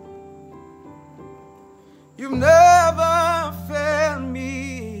 You've never failed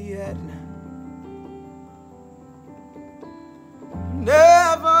me yet.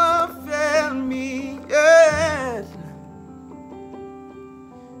 Never failed me yet.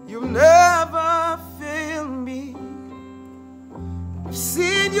 You've never failed me. I've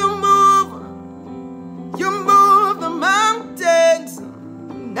seen you move. You move the mountains.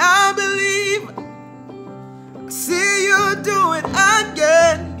 And I believe. I see you do it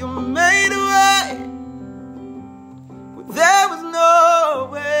again. You made a way. There was no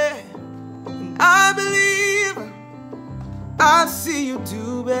way, and I believe I see you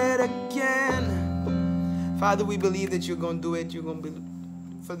do it again. Father, we believe that you're going to do it. You're going to be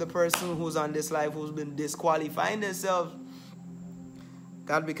for the person who's on this life, who's been disqualifying themselves.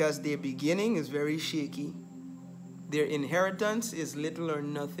 God, because their beginning is very shaky. Their inheritance is little or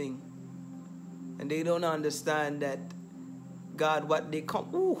nothing. And they don't understand that, God, what they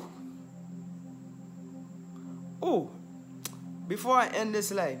come... Ooh. Before I end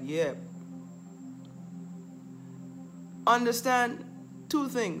this life, understand two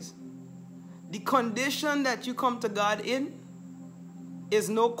things. The condition that you come to God in is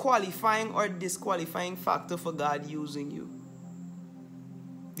no qualifying or disqualifying factor for God using you.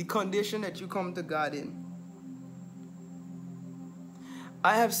 The condition that you come to God in.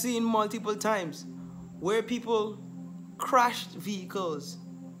 I have seen multiple times where people crashed vehicles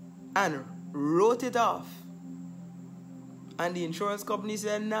and wrote it off. And the insurance company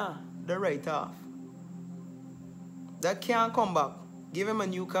said, nah, they're right off. That can't come back. Give him a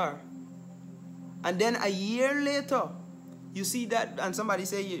new car. And then a year later, you see that, and somebody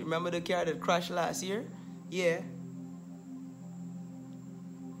say, you remember the car that crashed last year? Yeah.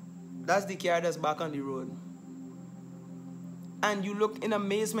 That's the car that's back on the road. And you look in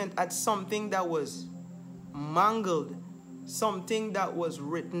amazement at something that was mangled, something that was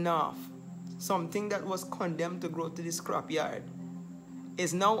written off, something that was condemned to go to the scrapyard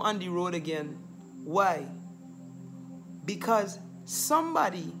is now on the road again Why? Because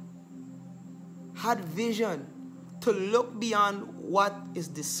somebody had vision to look beyond what is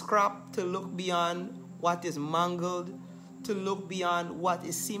the scrap, to look beyond what is mangled, to look beyond what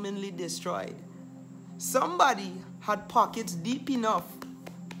is seemingly destroyed. Somebody had pockets deep enough.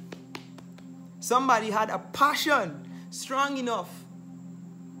 Somebody had a passion strong enough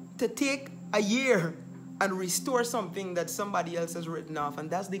to take a year and restore something that somebody else has written off. And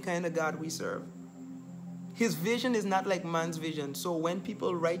that's the kind of God we serve. His vision is not like man's vision. So when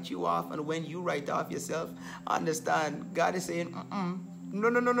people write you off and when you write off yourself, understand, God is saying,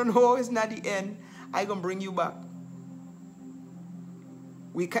 no, it's not the end. I'm going to bring you back.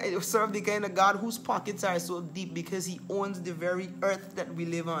 We serve the kind of God whose pockets are so deep because he owns the very earth that we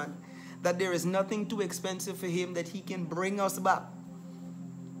live on. That there is nothing too expensive for him that he can bring us back.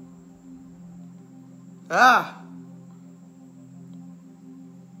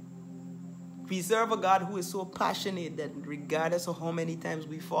 We serve a God who is so passionate that regardless of how many times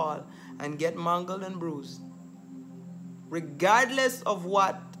we fall and get mangled and bruised, regardless of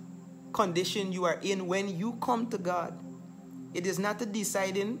what condition you are in, when you come to God, it is not a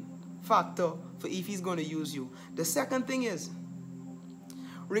deciding factor for if he's going to use you. The second thing is,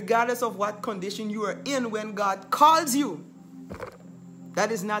 regardless of what condition you are in, when God calls you,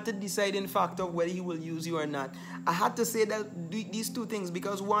 that is not a deciding factor of whether he will use you or not. I had to say that these two things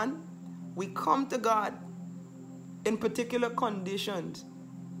because one, we come to God in particular conditions.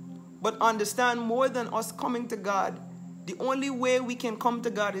 But understand, more than us coming to God, the only way we can come to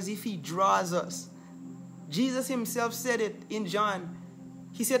God is if he draws us. Jesus himself said it in John.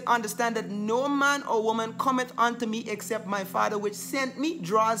 He said, understand that no man or woman cometh unto me except my Father which sent me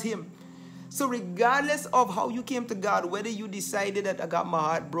draws him. So regardless of how you came to God, whether you decided that I got my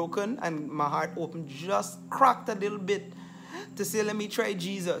heart broken and my heart open, just cracked a little bit to say, let me try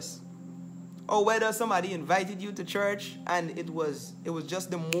Jesus. Or whether somebody invited you to church and it was just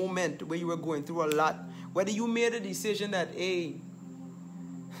the moment where you were going through a lot. Whether you made a decision that, hey,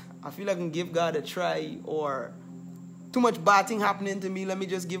 I feel like I can give God a try, or too much bad thing happening to me, let me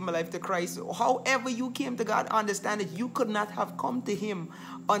just give my life to Christ. However you came to God, understand that you could not have come to him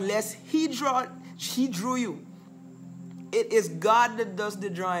unless he drew you. It is God that does the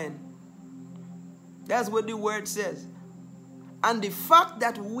drawing. That's what the word says. And the fact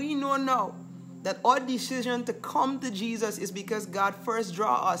that we know now that our decision to come to Jesus is because God first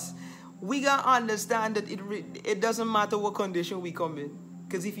draw us, we got to understand that it doesn't matter what condition we come in.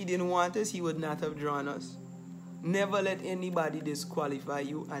 Because if he didn't want us, he would not have drawn us. Never let anybody disqualify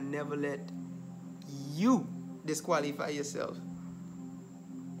you, and never let you disqualify yourself.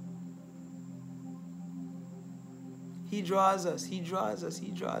 He draws us. He draws us.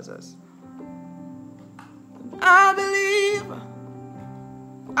 He draws us. I believe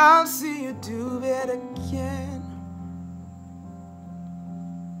I'll see you do it again.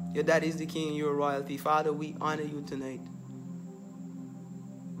 Your daddy is the king, you're royalty. Father, we honor you tonight.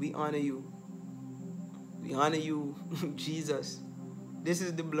 We honor you. We honor you, Jesus. This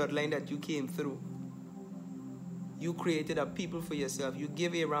is the bloodline that you came through. You created a people for yourself. You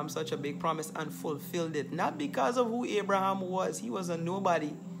gave Abraham such a big promise and fulfilled it. Not because of who Abraham was. He was a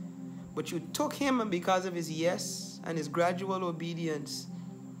nobody. But you took him, and because of his yes and his gradual obedience,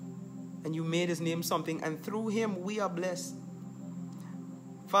 and you made his name something. And through him, we are blessed.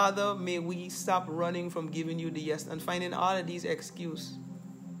 Father, may we stop running from giving you the yes and finding all of these excuses.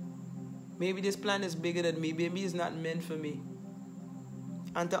 Maybe this plan is bigger than me. Maybe it's not meant for me.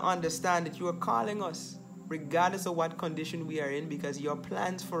 And to understand that you are calling us regardless of what condition we are in, because your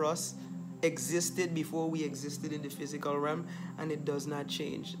plans for us existed before we existed in the physical realm, and it does not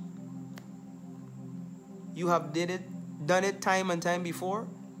change. You have done it time and time before,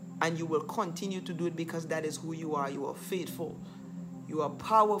 and you will continue to do it because that is who you are. You are faithful. You are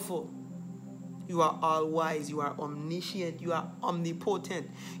powerful. You are all-wise. You are omniscient. You are omnipotent.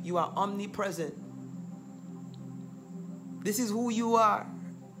 You are omnipresent. This is who you are.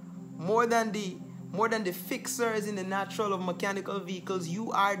 More than the fixers in the natural of mechanical vehicles,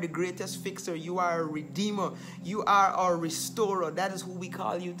 you are the greatest fixer. You are a redeemer. You are our restorer. That is who we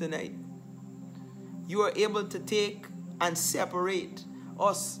call you tonight. You are able to take and separate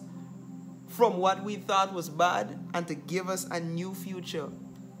us from what we thought was bad and to give us a new future,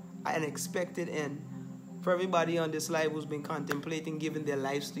 an expected end. For everybody on this live who's been contemplating giving their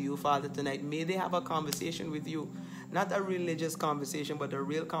lives to you, Father, tonight, may they have a conversation with you. Not a religious conversation, but a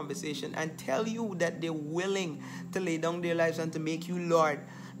real conversation, and tell you that they're willing to lay down their lives and to make you Lord.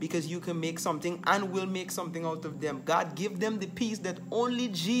 because you can make something and will make something out of them. God, give them the peace that only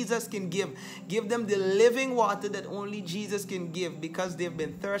Jesus can give. Give them the living water that only Jesus can give, because they've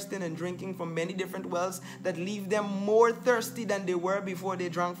been thirsting and drinking from many different wells that leave them more thirsty than they were before they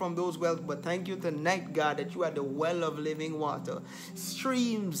drank from those wells. But thank you tonight, God, that you are the well of living water.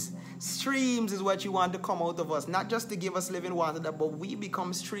 Streams is what you want to come out of us, not just to give us living water, but we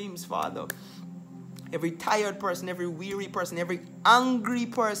become streams, Father. Every tired person, every weary person, every angry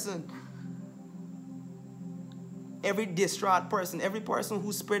person, every distraught person, every person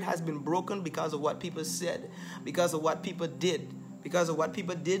whose spirit has been broken because of what people said, because of what people did, because of what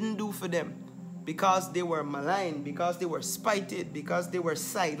people didn't do for them, because they were maligned, because they were spited, because they were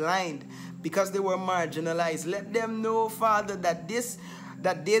sidelined, because they were marginalized. Let them know, Father, that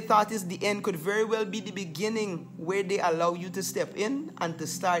that they thought is the end could very well be the beginning, where they allow you to step in and to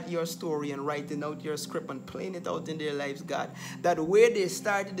start your story and writing out your script and playing it out in their lives, God. That where they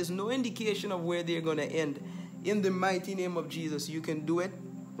started is no indication of where they're going to end. In the mighty name of Jesus, you can do it,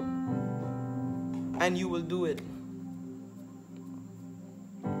 and you will do it.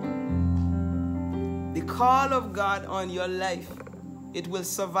 The call of God on your life, it will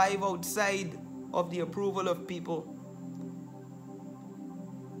survive outside of the approval of people.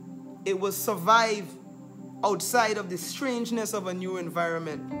 It will survive outside of the strangeness of a new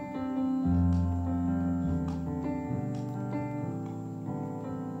environment.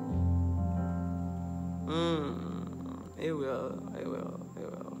 It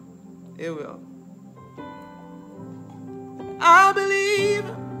will. I believe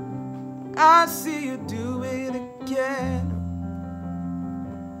I see you do it again.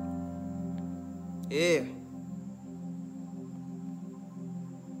 Yeah.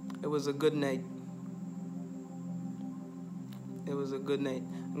 It was a good night. It was a good night.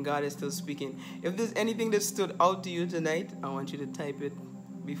 And God is still speaking. If there's anything that stood out to you tonight, I want you to type it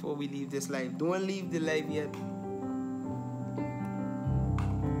before we leave this live. Don't leave the live yet.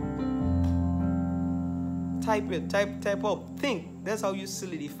 Type it. Type out. Think. That's how you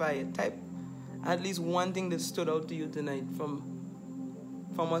solidify it. Type at least one thing that stood out to you tonight from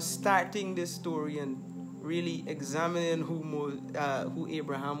us starting this story and really examining who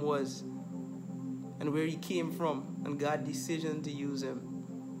Abraham was and where he came from and God's decision to use him.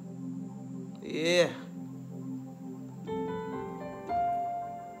 Yeah.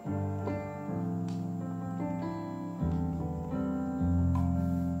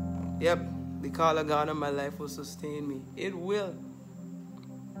 Yep. The call of God on my life will sustain me. It will.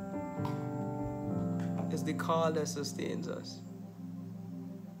 It's the call that sustains us.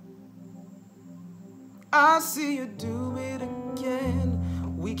 I see you do it again.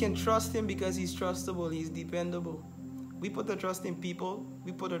 We can trust him because he's trustable. He's dependable. We put our trust in people.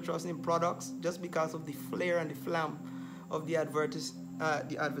 We put our trust in products just because of the flair and the flam of the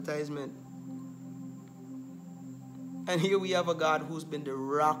advertisement. And here we have a God who's been the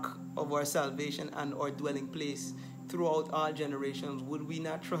rock of our salvation and our dwelling place throughout all generations. Would we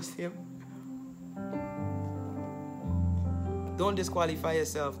not trust him? Don't disqualify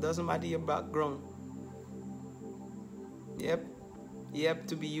yourself. Doesn't matter your background. Yep,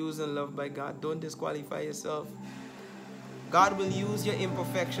 to be used and loved by God. Don't disqualify yourself. God will use your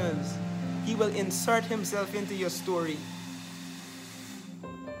imperfections. He will insert himself into your story.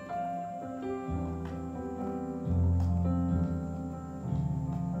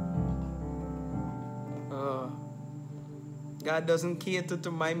 God doesn't cater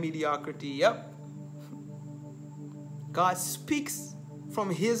to my mediocrity. Yep. God speaks from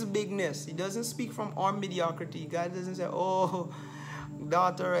his bigness. He doesn't speak from our mediocrity. God doesn't say, oh,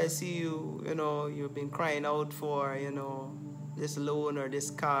 daughter, I see you, you've been crying out for, this loan or this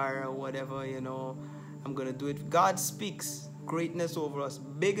car or whatever, I'm going to do it. God speaks greatness over us,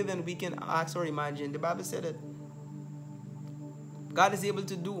 bigger than we can ask or imagine. The Bible said it. God is able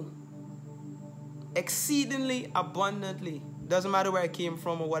to do exceedingly abundantly. Doesn't matter where I came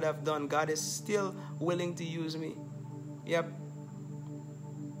from or what I've done. God is still willing to use me. Yep.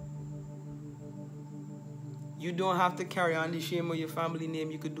 You don't have to carry on the shame of your family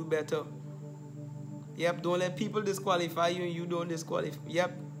name. You could do better. Yep. Don't let people disqualify you and you don't disqualify.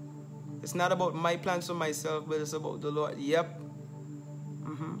 Yep. It's not about my plans for myself, but it's about the Lord. Yep.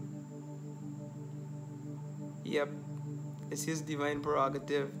 Yep. It's his divine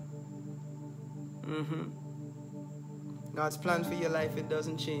prerogative. God's plan for your life, it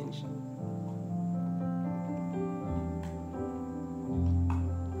doesn't change.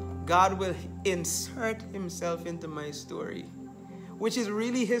 God will insert himself into my story, which is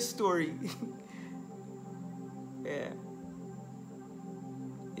really his story. Yeah.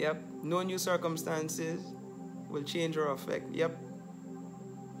 Yep. No new circumstances will change or affect. Yep.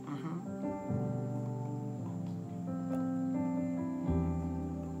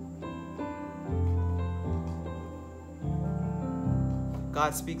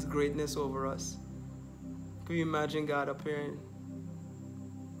 God speaks greatness over us. Can you imagine God appearing?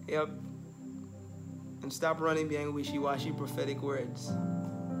 Yep. And stop running behind wishy-washy prophetic words.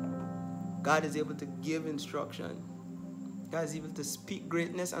 God is able to give instruction. God is able to speak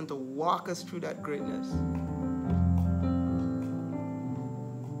greatness and to walk us through that greatness.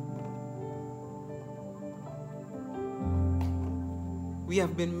 We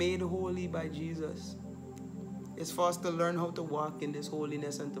have been made holy by Jesus. It's for us to learn how to walk in this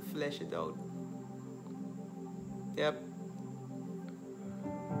holiness and to flesh it out. Yep.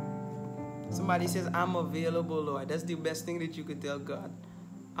 Somebody says, I'm available, Lord. That's the best thing that you could tell God.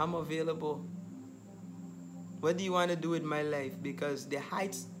 I'm available. What do you want to do with my life? Because the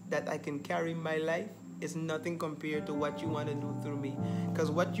heights that I can carry in my life is nothing compared to what you want to do through me. Because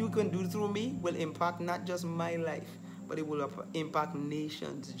what you can do through me will impact not just my life, but it will impact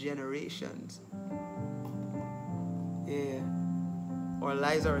nations, generations. Yeah. Our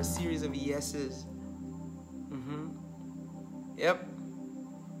lives are a series of yeses. Yep.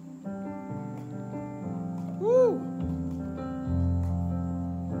 Woo!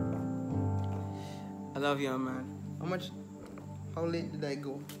 I love you, man. How late did I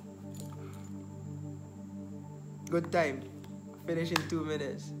go? Good time. Finish in 2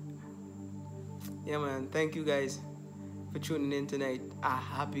 minutes. Yeah, man. Thank you guys for tuning in tonight.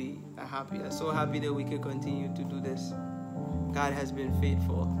 I'm so happy that we can continue to do this. God has been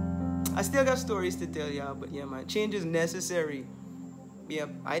faithful. I still got stories to tell y'all, but yeah, man, change is necessary. Yep,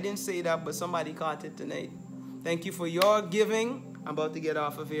 I didn't say that, but somebody caught it tonight. Thank you for your giving. I'm about to get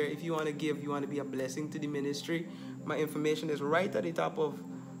off of here. If you want to give, you want to be a blessing to the ministry, my information is right at the top of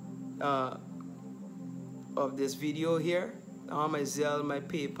this video here. My Zelle, my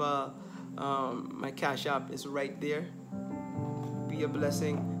PayPal, my CashApp is right there. Be a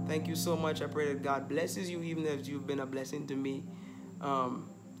blessing. Thank you so much. I pray that God blesses you, even if you've been a blessing to me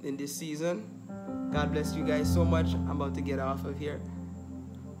in this season. God bless you guys so much. I'm about to get off of here.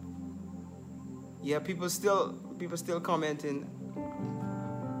 Yeah, people still commenting.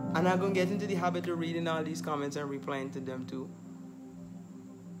 And I'm going to get into the habit of reading all these comments and replying to them too.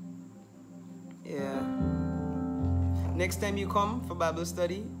 Yeah. Next time you come for Bible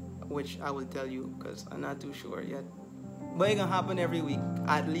study, which I will tell you because I'm not too sure yet. But it's going to happen every week,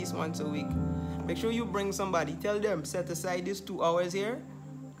 at least once a week. Make sure you bring somebody. Tell them, set aside these 2 hours here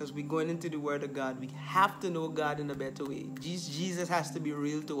because we're going into the Word of God. We have to know God in a better way. Jesus has to be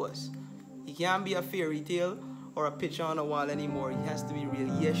real to us. He can't be a fairy tale or a picture on a wall anymore. He has to be real.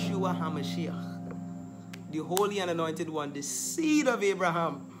 Yeshua HaMashiach, the Holy and Anointed One, the seed of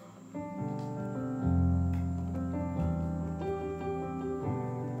Abraham.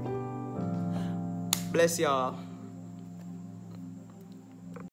 Bless y'all.